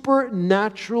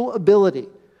supernatural ability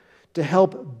to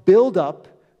help build up,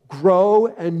 grow,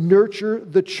 and nurture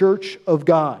the church of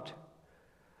God.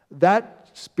 That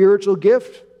spiritual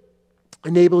gift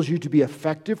enables you to be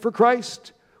effective for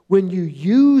Christ. When you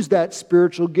use that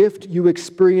spiritual gift, you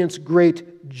experience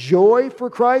great joy for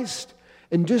Christ.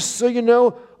 And just so you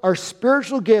know, our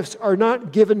spiritual gifts are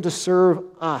not given to serve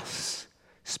us.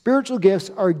 Spiritual gifts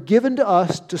are given to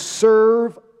us to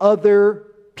serve other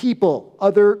people,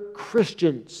 other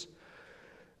Christians.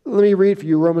 Let me read for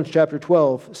you Romans chapter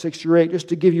 12, 6 through 8, just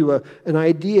to give you an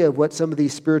idea of what some of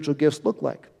these spiritual gifts look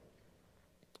like.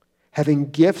 Having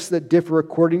gifts that differ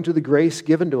according to the grace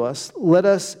given to us, let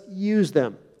us use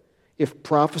them. If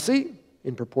prophecy,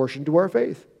 in proportion to our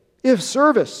faith. If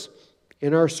service,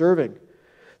 in our serving.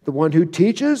 The one who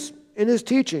teaches, in his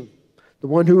teaching. The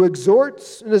one who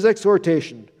exhorts, in his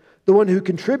exhortation. The one who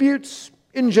contributes,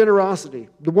 in generosity.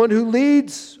 The one who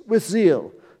leads, with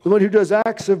zeal. The one who does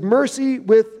acts of mercy,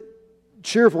 with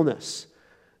cheerfulness.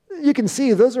 You can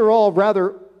see those are all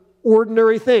rather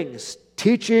ordinary things.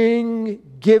 Teaching,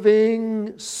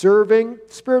 giving, serving,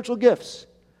 spiritual gifts.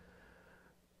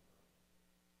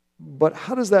 But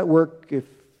how does that work if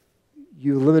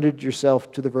you limited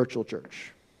yourself to the virtual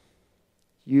church?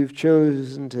 You've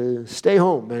chosen to stay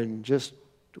home and just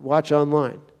watch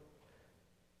online.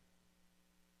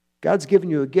 God's given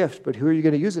you a gift, but who are you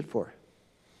going to use it for?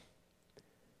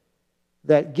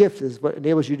 That gift is what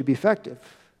enables you to be effective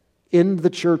in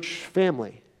the church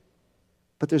family.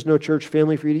 But there's no church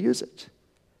family for you to use it.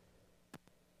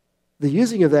 The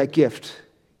using of that gift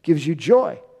gives you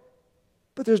joy.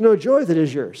 But there's no joy that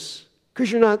is yours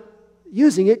because you're not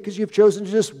using it because you've chosen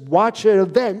to just watch an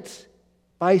event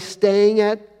by staying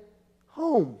at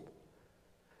home.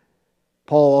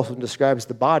 Paul also describes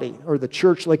the body or the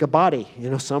church like a body.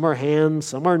 Some are hands,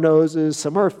 some are noses,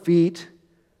 some are feet.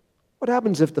 What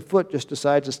happens if the foot just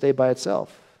decides to stay by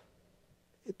itself?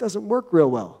 It doesn't work real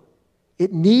well.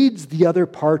 It needs the other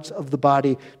parts of the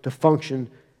body to function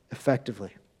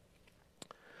effectively.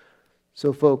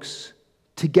 So, folks,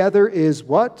 together is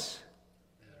what?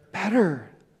 Better.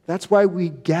 That's why we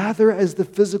gather as the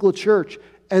physical church,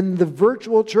 and the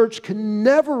virtual church can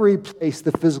never replace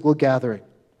the physical gathering.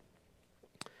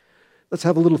 Let's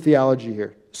have a little theology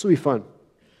here. This will be fun.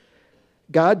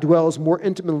 God dwells more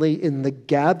intimately in the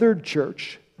gathered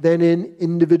church than in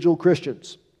individual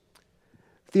Christians.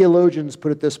 Theologians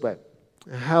put it this way,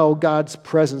 how God's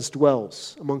presence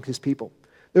dwells among His people.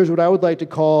 There's what I would like to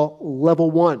call level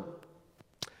 1.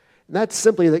 And that's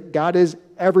simply that God is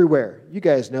everywhere. You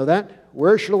guys know that.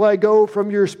 Where shall I go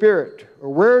from your spirit? Or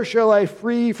where shall I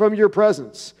flee from your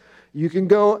presence? You can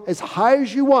go as high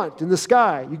as you want in the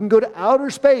sky. You can go to outer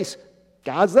space.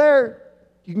 God's there.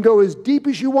 You can go as deep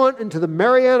as you want into the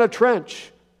Mariana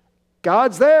Trench.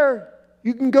 God's there.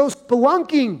 You can go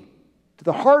spelunking to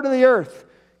the heart of the earth.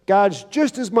 God's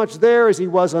just as much there as he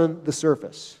was on the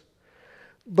surface.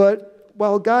 But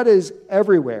while God is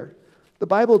everywhere, the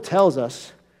Bible tells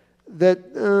us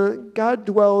that God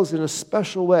dwells in a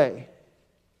special way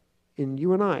in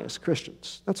you and I as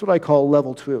Christians. That's what I call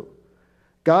level 2.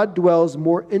 God dwells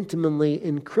more intimately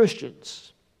in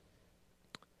Christians.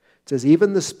 It says,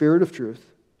 even the Spirit of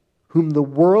truth, whom the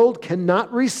world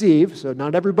cannot receive, so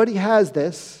not everybody has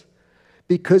this,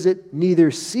 because it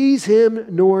neither sees him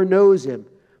nor knows him.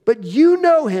 But you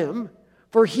know him,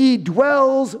 for he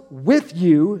dwells with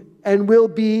you and will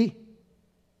be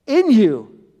in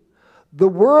you. The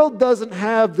world doesn't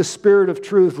have the Spirit of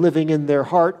truth living in their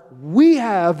heart. We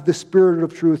have the Spirit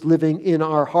of truth living in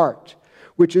our heart,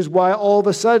 which is why all of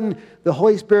a sudden the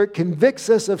Holy Spirit convicts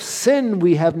us of sin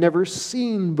we have never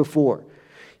seen before.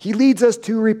 He leads us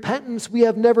to repentance we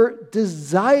have never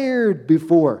desired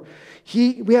before.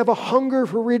 We have a hunger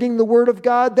for reading the Word of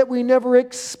God that we never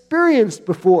experienced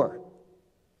before.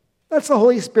 That's the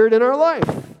Holy Spirit in our life.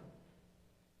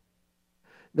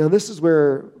 Now, this is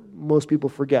where most people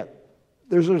forget.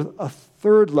 There's a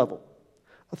third level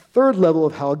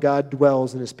of how God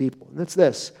dwells in his people. And that's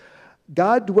this.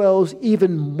 God dwells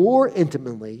even more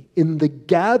intimately in the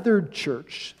gathered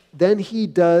church than he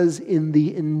does in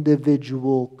the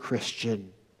individual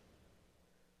Christian.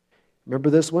 Remember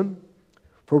this one?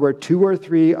 For where 2 or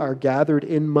 3 are gathered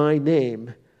in my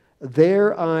name,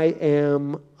 there I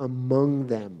am among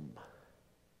them.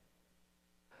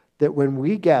 That when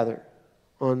we gather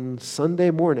on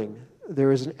Sunday morning,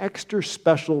 there is an extra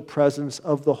special presence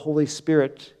of the Holy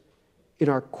Spirit in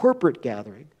our corporate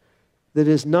gathering that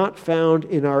is not found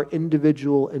in our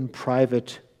individual and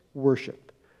private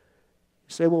worship.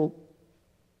 You say, well,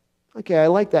 okay, I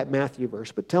like that Matthew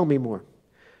verse, but tell me more.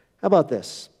 How about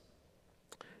this?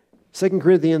 2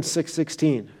 Corinthians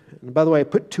 6:16. And by the way, I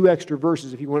put 2 extra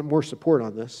verses if you want more support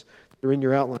on this. They're in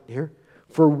your outline here.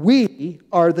 For we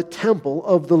are the temple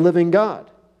of the living God.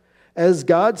 As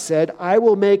God said, I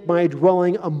will make my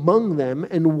dwelling among them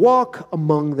and walk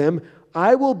among them.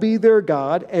 I will be their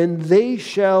God, and they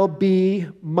shall be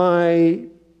my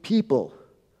people.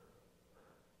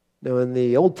 Now, in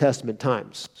the Old Testament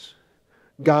times,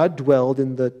 God dwelled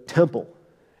in the temple.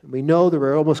 And we know there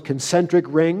were almost concentric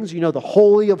rings. You know, the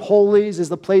Holy of Holies is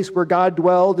the place where God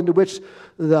dwelled, into which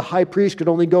the high priest could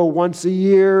only go once a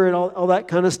year and all that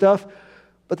kind of stuff.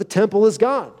 But the temple is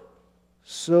gone.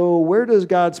 So where does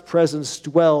God's presence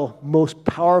dwell most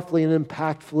powerfully and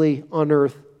impactfully on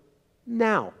earth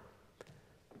now?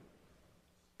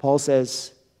 Paul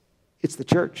says it's the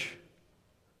church.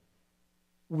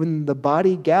 When the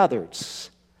body gathers,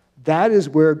 that is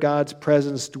where God's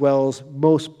presence dwells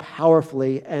most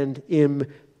powerfully and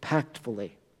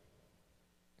impactfully.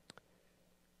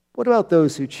 What about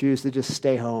those who choose to just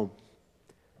stay home?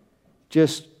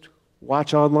 Just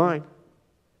watch online?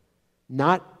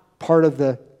 Not part of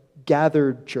the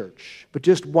gathered church, but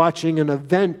just watching an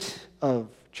event of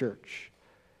church.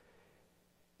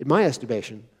 In my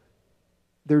estimation,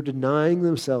 they're denying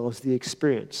themselves the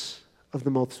experience of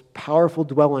the most powerful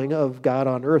dwelling of God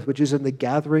on earth, which is in the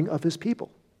gathering of his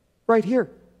people, right here.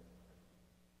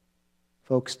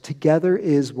 Folks, together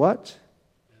is what?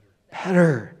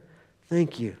 Better.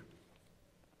 Thank you.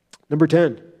 Number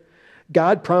 10,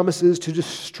 God promises to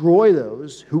destroy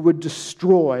those who would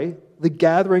destroy the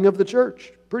gathering of the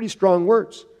church. Pretty strong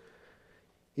words.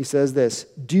 He says this,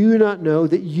 do you not know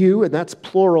that you, and that's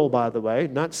plural by the way,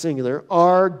 not singular,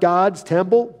 are God's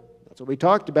temple? That's what we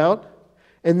talked about.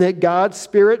 And that God's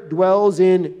Spirit dwells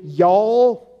in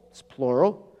y'all, it's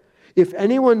plural. If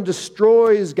anyone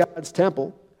destroys God's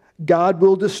temple, God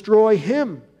will destroy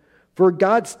him. For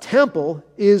God's temple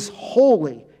is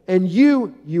holy, and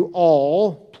you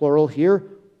all, plural here,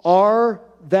 are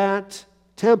that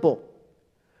temple.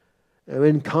 Now,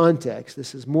 in context,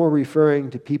 this is more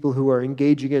referring to people who are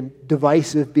engaging in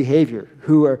divisive behavior,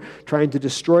 who are trying to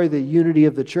destroy the unity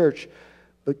of the church.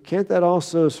 But can't that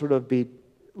also sort of be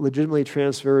legitimately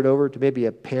transferred over to maybe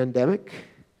a pandemic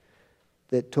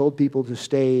that told people to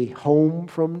stay home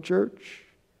from church?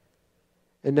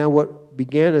 And now what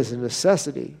began as a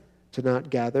necessity to not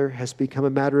gather has become a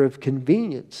matter of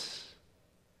convenience.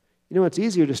 You know, it's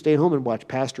easier to stay home and watch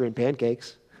Pastor and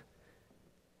Pancakes.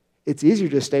 It's easier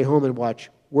to stay home and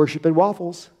watch Worship and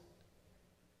Waffles.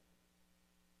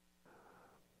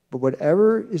 But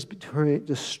whatever is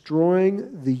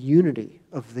destroying the unity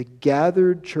of the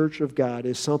gathered church of God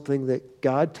is something that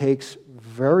God takes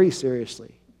very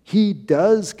seriously. He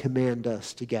does command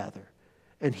us to gather,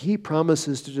 and he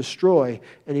promises to destroy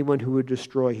anyone who would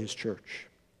destroy his church.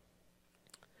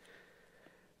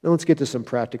 Now let's get to some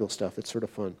practical stuff. It's sort of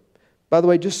fun. By the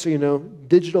way, just so you know,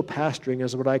 digital pastoring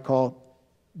is what I call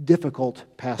difficult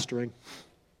pastoring.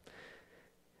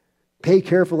 Pay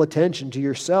careful attention to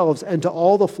yourselves and to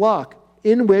all the flock,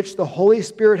 in which the Holy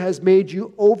Spirit has made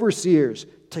you overseers,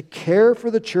 to care for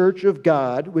the church of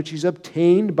God, which He's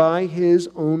obtained by His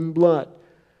own blood.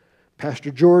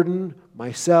 Pastor Jordan,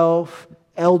 myself,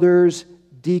 elders,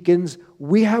 deacons,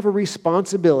 we have a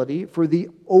responsibility for the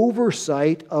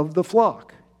oversight of the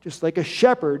flock. Just like a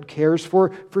shepherd cares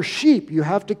for sheep, you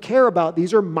have to care about,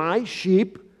 these are my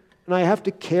sheep, and I have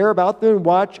to care about them and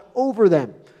watch over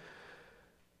them.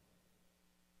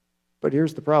 But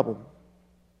here's the problem.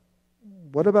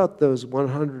 What about those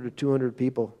 100 or 200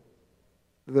 people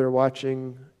that are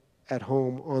watching at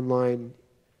home online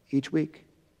each week?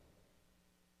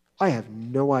 I have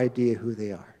no idea who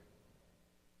they are.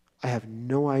 I have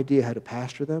no idea how to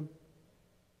pastor them.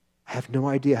 I have no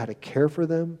idea how to care for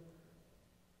them.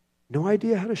 No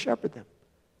idea how to shepherd them.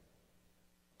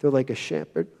 They're like a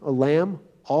shepherd, a lamb,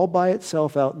 all by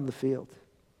itself out in the field.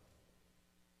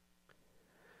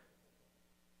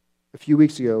 A few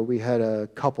weeks ago, we had a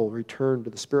couple return to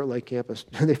the Spirit Light campus.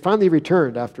 They finally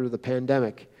returned after the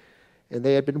pandemic, and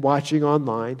they had been watching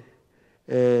online.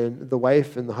 And the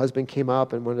wife and the husband came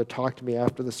up and wanted to talk to me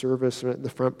after the service in the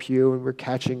front pew, and we're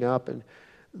catching up. And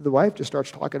the wife just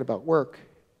starts talking about work,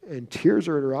 and tears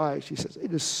are in her eyes. She says,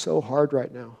 "It is so hard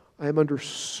right now. I am under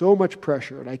so much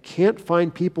pressure, and I can't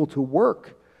find people to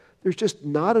work. There's just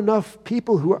not enough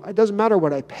people who are, it doesn't matter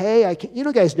what I pay. You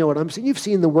know, guys know what I'm saying. You've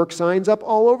seen the work signs up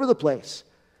all over the place.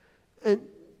 And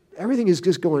everything is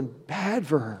just going bad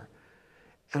for her."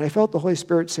 And I felt the Holy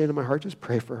Spirit saying to my heart, just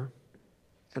pray for her.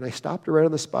 And I stopped her right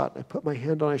on the spot, and I put my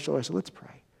hand on her shoulder. I said, let's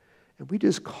pray. And we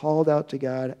just called out to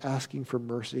God, asking for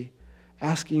mercy,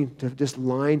 asking to just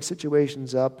line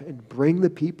situations up and bring the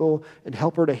people and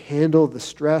help her to handle the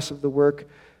stress of the work.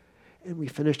 And we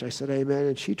finished. I said, amen.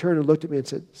 And she turned and looked at me and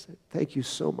said, thank you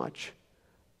so much.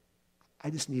 I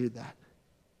just needed that.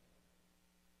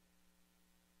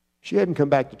 She hadn't come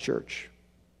back to church.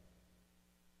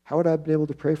 How would I have been able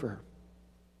to pray for her?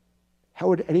 How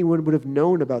would anyone would have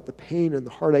known about the pain and the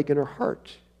heartache in her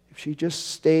heart if she just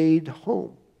stayed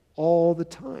home all the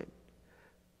time?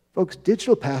 Folks,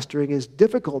 digital pastoring is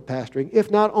difficult pastoring, if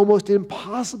not almost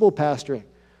impossible pastoring.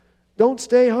 Don't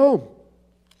stay home.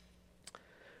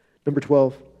 Number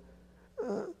 12,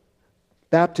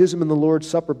 baptism and the Lord's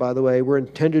Supper, by the way, were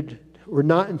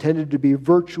not intended to be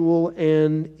virtual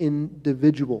and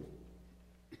individual.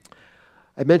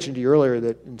 I mentioned to you earlier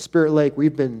that in Spirit Lake,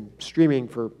 we've been streaming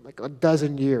for like a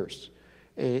dozen years.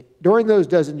 And during those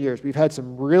dozen years, we've had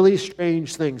some really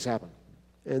strange things happen.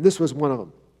 And this was one of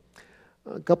them.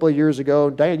 A couple of years ago,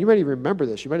 Diane, you might even remember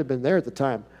this. You might have been there at the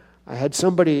time. I had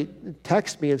somebody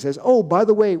text me and says, oh, by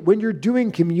the way, when you're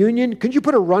doing communion, could you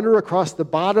put a runner across the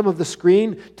bottom of the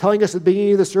screen telling us at the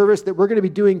beginning of the service that we're going to be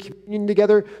doing communion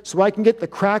together so I can get the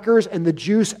crackers and the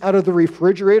juice out of the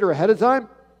refrigerator ahead of time?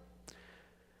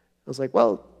 I was like,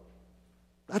 well,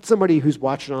 that's somebody who's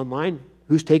watching online,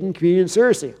 who's taking communion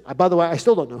seriously. By the way, I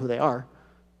still don't know who they are.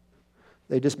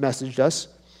 They just messaged us.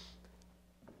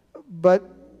 But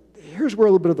here's where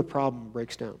a little bit of the problem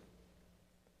breaks down.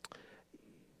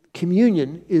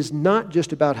 Communion is not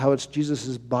just about how it's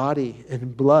Jesus' body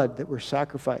and blood that were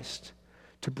sacrificed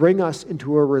to bring us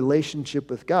into a relationship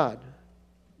with God,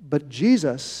 but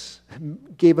Jesus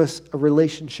gave us a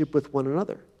relationship with one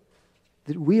another.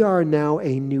 That we are now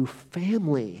a new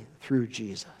family through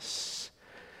Jesus.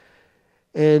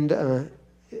 And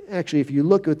actually, if you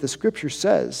look at what the Scripture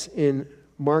says in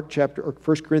 1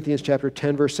 Corinthians chapter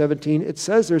 10, verse 17, it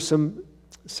says there's some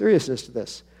seriousness to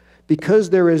this.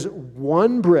 Because there is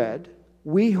one bread,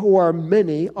 we who are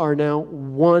many are now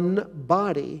one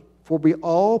body, for we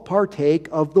all partake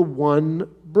of the one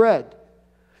bread.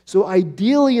 So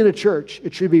ideally in a church,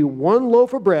 it should be one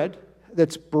loaf of bread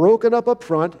that's broken up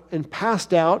front and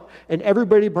passed out, and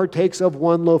everybody partakes of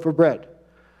one loaf of bread.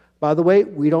 By the way,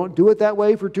 we don't do it that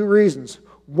way for two reasons.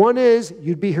 One is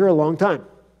you'd be here a long time.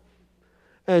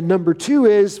 And number two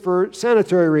is for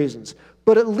sanitary reasons.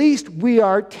 But at least we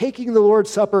are taking the Lord's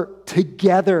Supper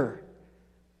together.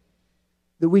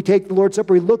 That we take the Lord's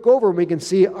Supper, we look over and we can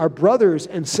see our brothers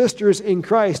and sisters in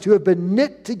Christ who have been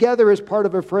knit together as part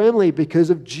of a family because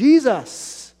of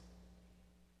Jesus.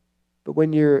 But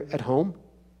when you're at home,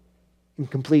 in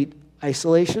complete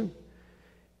isolation,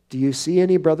 do you see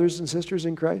any brothers and sisters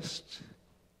in Christ?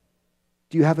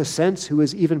 Do you have a sense who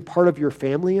is even part of your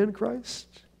family in Christ?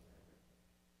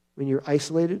 When you're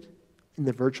isolated in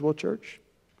the virtual church?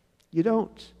 You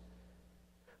don't.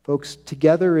 Folks,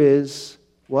 together is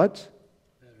what?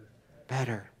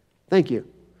 Better. Thank you.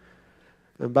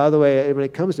 And by the way, when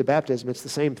it comes to baptism, it's the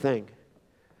same thing.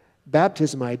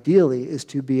 Baptism, ideally, is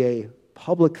to be a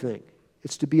public thing.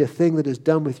 It's to be a thing that is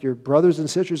done with your brothers and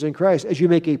sisters in Christ as you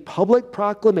make a public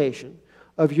proclamation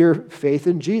of your faith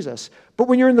in Jesus. But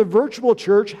when you're in the virtual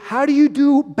church, how do you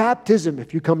do baptism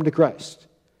if you come to Christ?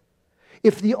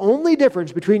 If the only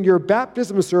difference between your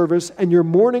baptism service and your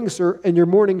morning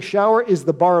shower is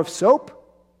the bar of soap,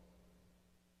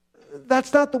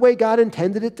 that's not the way God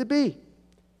intended it to be.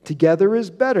 Together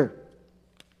is better.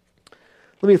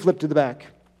 Let me flip to the back.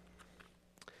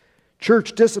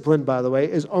 Church discipline, by the way,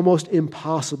 is almost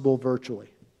impossible virtually.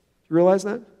 You realize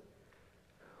that?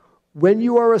 When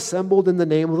you are assembled in the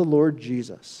name of the Lord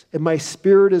Jesus, and my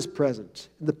spirit is present,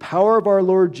 in the power of our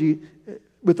Lord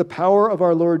with the power of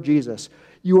our Lord Jesus,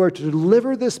 you are to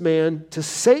deliver this man to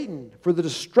Satan for the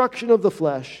destruction of the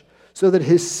flesh, so that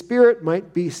his spirit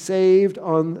might be saved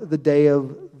on the day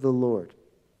of the Lord.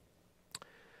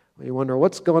 Well, you wonder,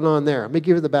 what's going on there? Let me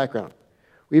give you the background.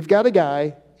 We've got a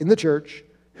guy in the church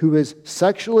who is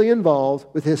sexually involved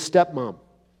with his stepmom.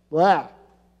 Blah.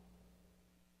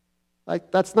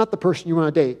 Like, that's not the person you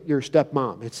want to date, your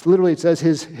stepmom. It's literally, it says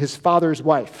his father's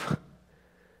wife.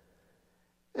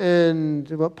 And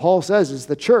what Paul says is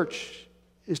the church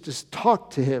is to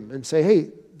talk to him and say, hey,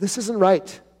 this isn't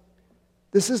right.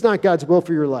 This is not God's will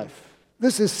for your life.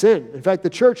 This is sin. In fact, the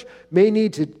church may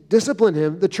need to discipline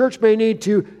him. The church may need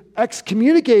to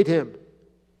excommunicate him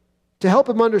to help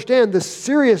him understand the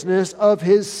seriousness of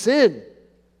his sin.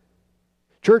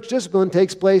 Church discipline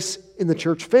takes place in the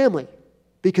church family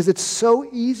because it's so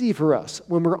easy for us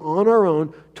when we're on our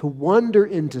own to wander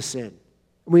into sin.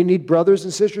 We need brothers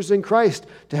and sisters in Christ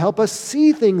to help us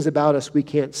see things about us we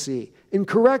can't see and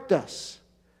correct us.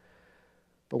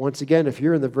 But once again, if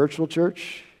you're in the virtual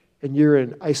church and you're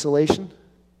in isolation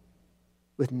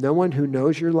with no one who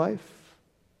knows your life,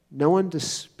 no one to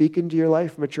speak into your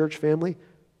life from a church family,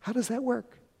 how does that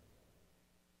work?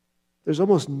 There's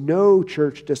almost no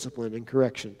church discipline and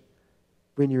correction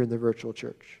when you're in the virtual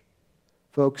church.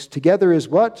 Folks, together is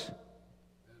what?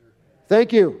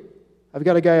 Thank you. I've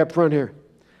got a guy up front here.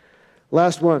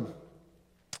 Last one.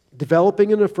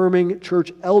 Developing and affirming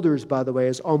church elders, by the way,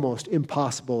 is almost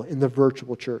impossible in the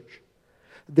virtual church.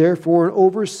 Therefore, an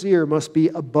overseer must be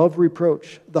above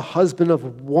reproach, the husband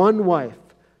of one wife,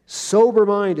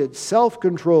 sober-minded,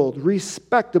 self-controlled,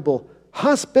 respectable,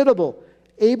 hospitable,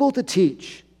 able to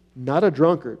teach, not a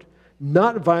drunkard,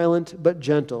 not violent but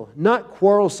gentle, not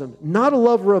quarrelsome, not a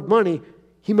lover of money.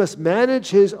 He must manage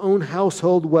his own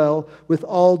household well with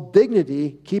all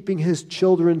dignity, keeping his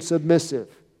children submissive.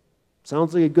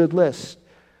 Sounds like a good list.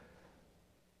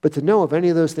 But to know if any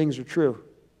of those things are true,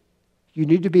 you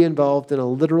need to be involved in a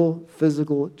literal,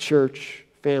 physical church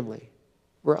family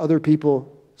where other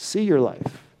people see your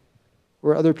life,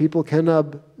 where other people can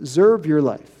observe your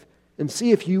life and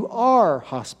see if you are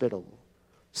hospitable,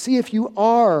 see if you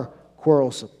are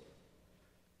quarrelsome.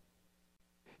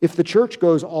 If the church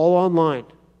goes all online,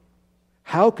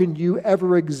 how can you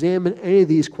ever examine any of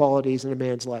these qualities in a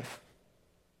man's life?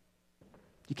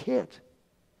 You can't.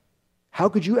 How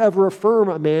could you ever affirm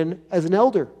a man as an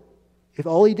elder if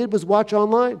all he did was watch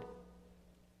online?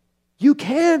 You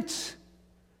can't.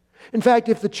 In fact,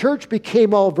 if the church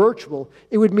became all virtual,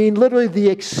 it would mean literally the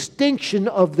extinction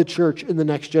of the church in the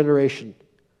next generation,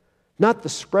 not the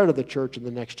spread of the church in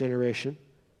the next generation,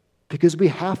 because we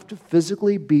have to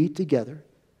physically be together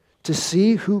to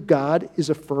see who God is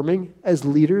affirming as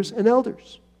leaders and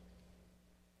elders.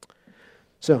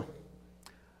 So,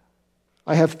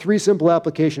 I have 3 simple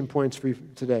application points for you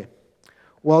today.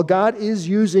 While God is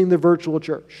using the virtual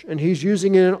church, and He's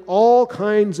using it in all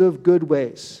kinds of good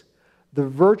ways, the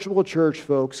virtual church,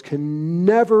 folks, can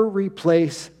never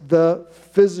replace the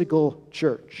physical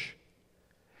church.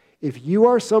 If you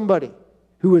are somebody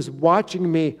who is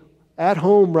watching me at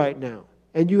home right now,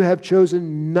 and you have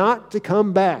chosen not to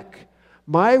come back,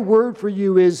 my word for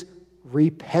you is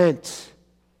repent.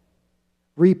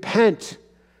 Repent.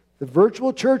 The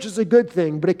virtual church is a good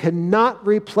thing, but it cannot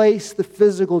replace the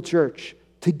physical church.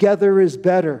 Together is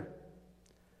better.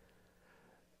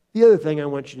 The other thing I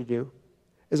want you to do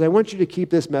is I want you to keep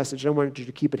this message, I want you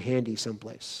to keep it handy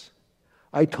someplace.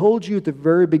 I told you at the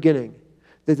very beginning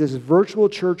that this virtual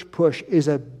church push is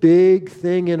a big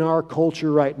thing in our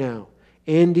culture right now.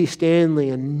 Andy Stanley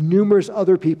and numerous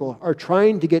other people are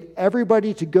trying to get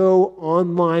everybody to go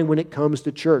online when it comes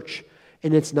to church,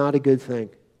 and it's not a good thing.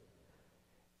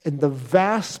 And the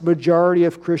vast majority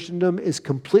of Christendom is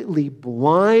completely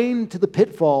blind to the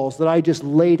pitfalls that I just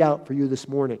laid out for you this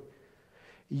morning.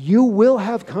 You will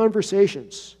have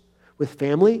conversations with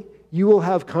family. You will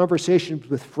have conversations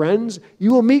with friends.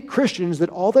 You will meet Christians that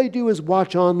all they do is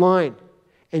watch online.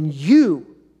 And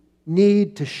you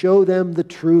need to show them the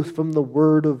truth from the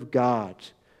Word of God.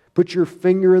 Put your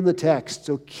finger in the text,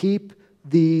 so keep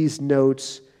these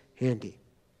notes handy.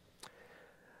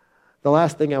 The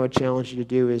last thing I would challenge you to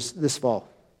do is this fall.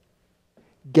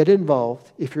 Get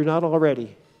involved, if you're not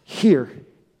already, here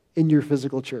in your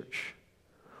physical church.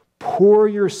 Pour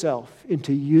yourself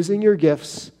into using your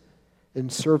gifts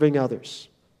and serving others.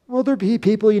 Will there be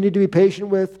people you need to be patient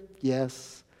with?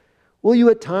 Yes. Will you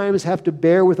at times have to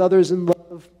bear with others in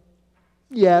love?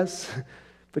 Yes.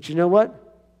 But you know what?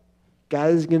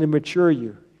 God is going to mature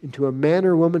you into a man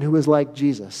or woman who is like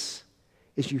Jesus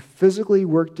as you physically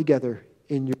work together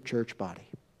in your church body.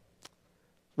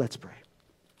 Let's pray.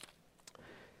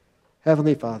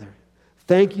 Heavenly Father,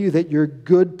 thank you that your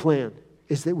good plan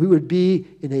is that we would be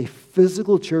in a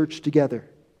physical church together,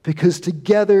 because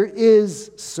together is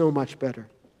so much better.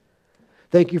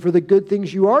 Thank you for the good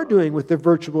things you are doing with the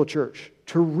virtual church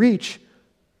to reach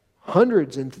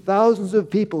hundreds and thousands of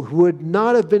people who would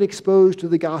not have been exposed to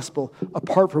the gospel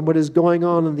apart from what is going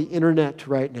on the internet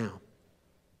right now.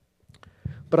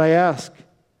 But I ask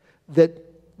that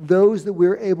those that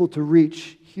we're able to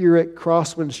reach here at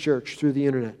Crosswinds Church through the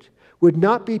internet would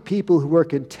not be people who are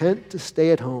content to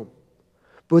stay at home,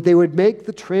 but they would make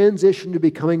the transition to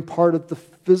becoming part of the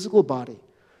physical body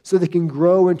so they can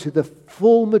grow into the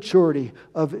full maturity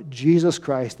of Jesus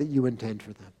Christ that you intend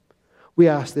for them. We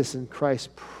ask this in Christ's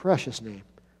precious name.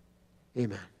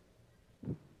 Amen.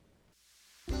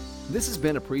 This has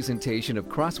been a presentation of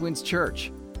Crosswinds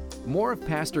Church. More of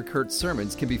Pastor Kurt's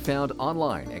sermons can be found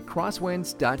online at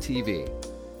crosswinds.tv.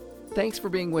 Thanks for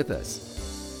being with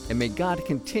us, and may God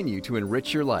continue to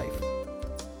enrich your life.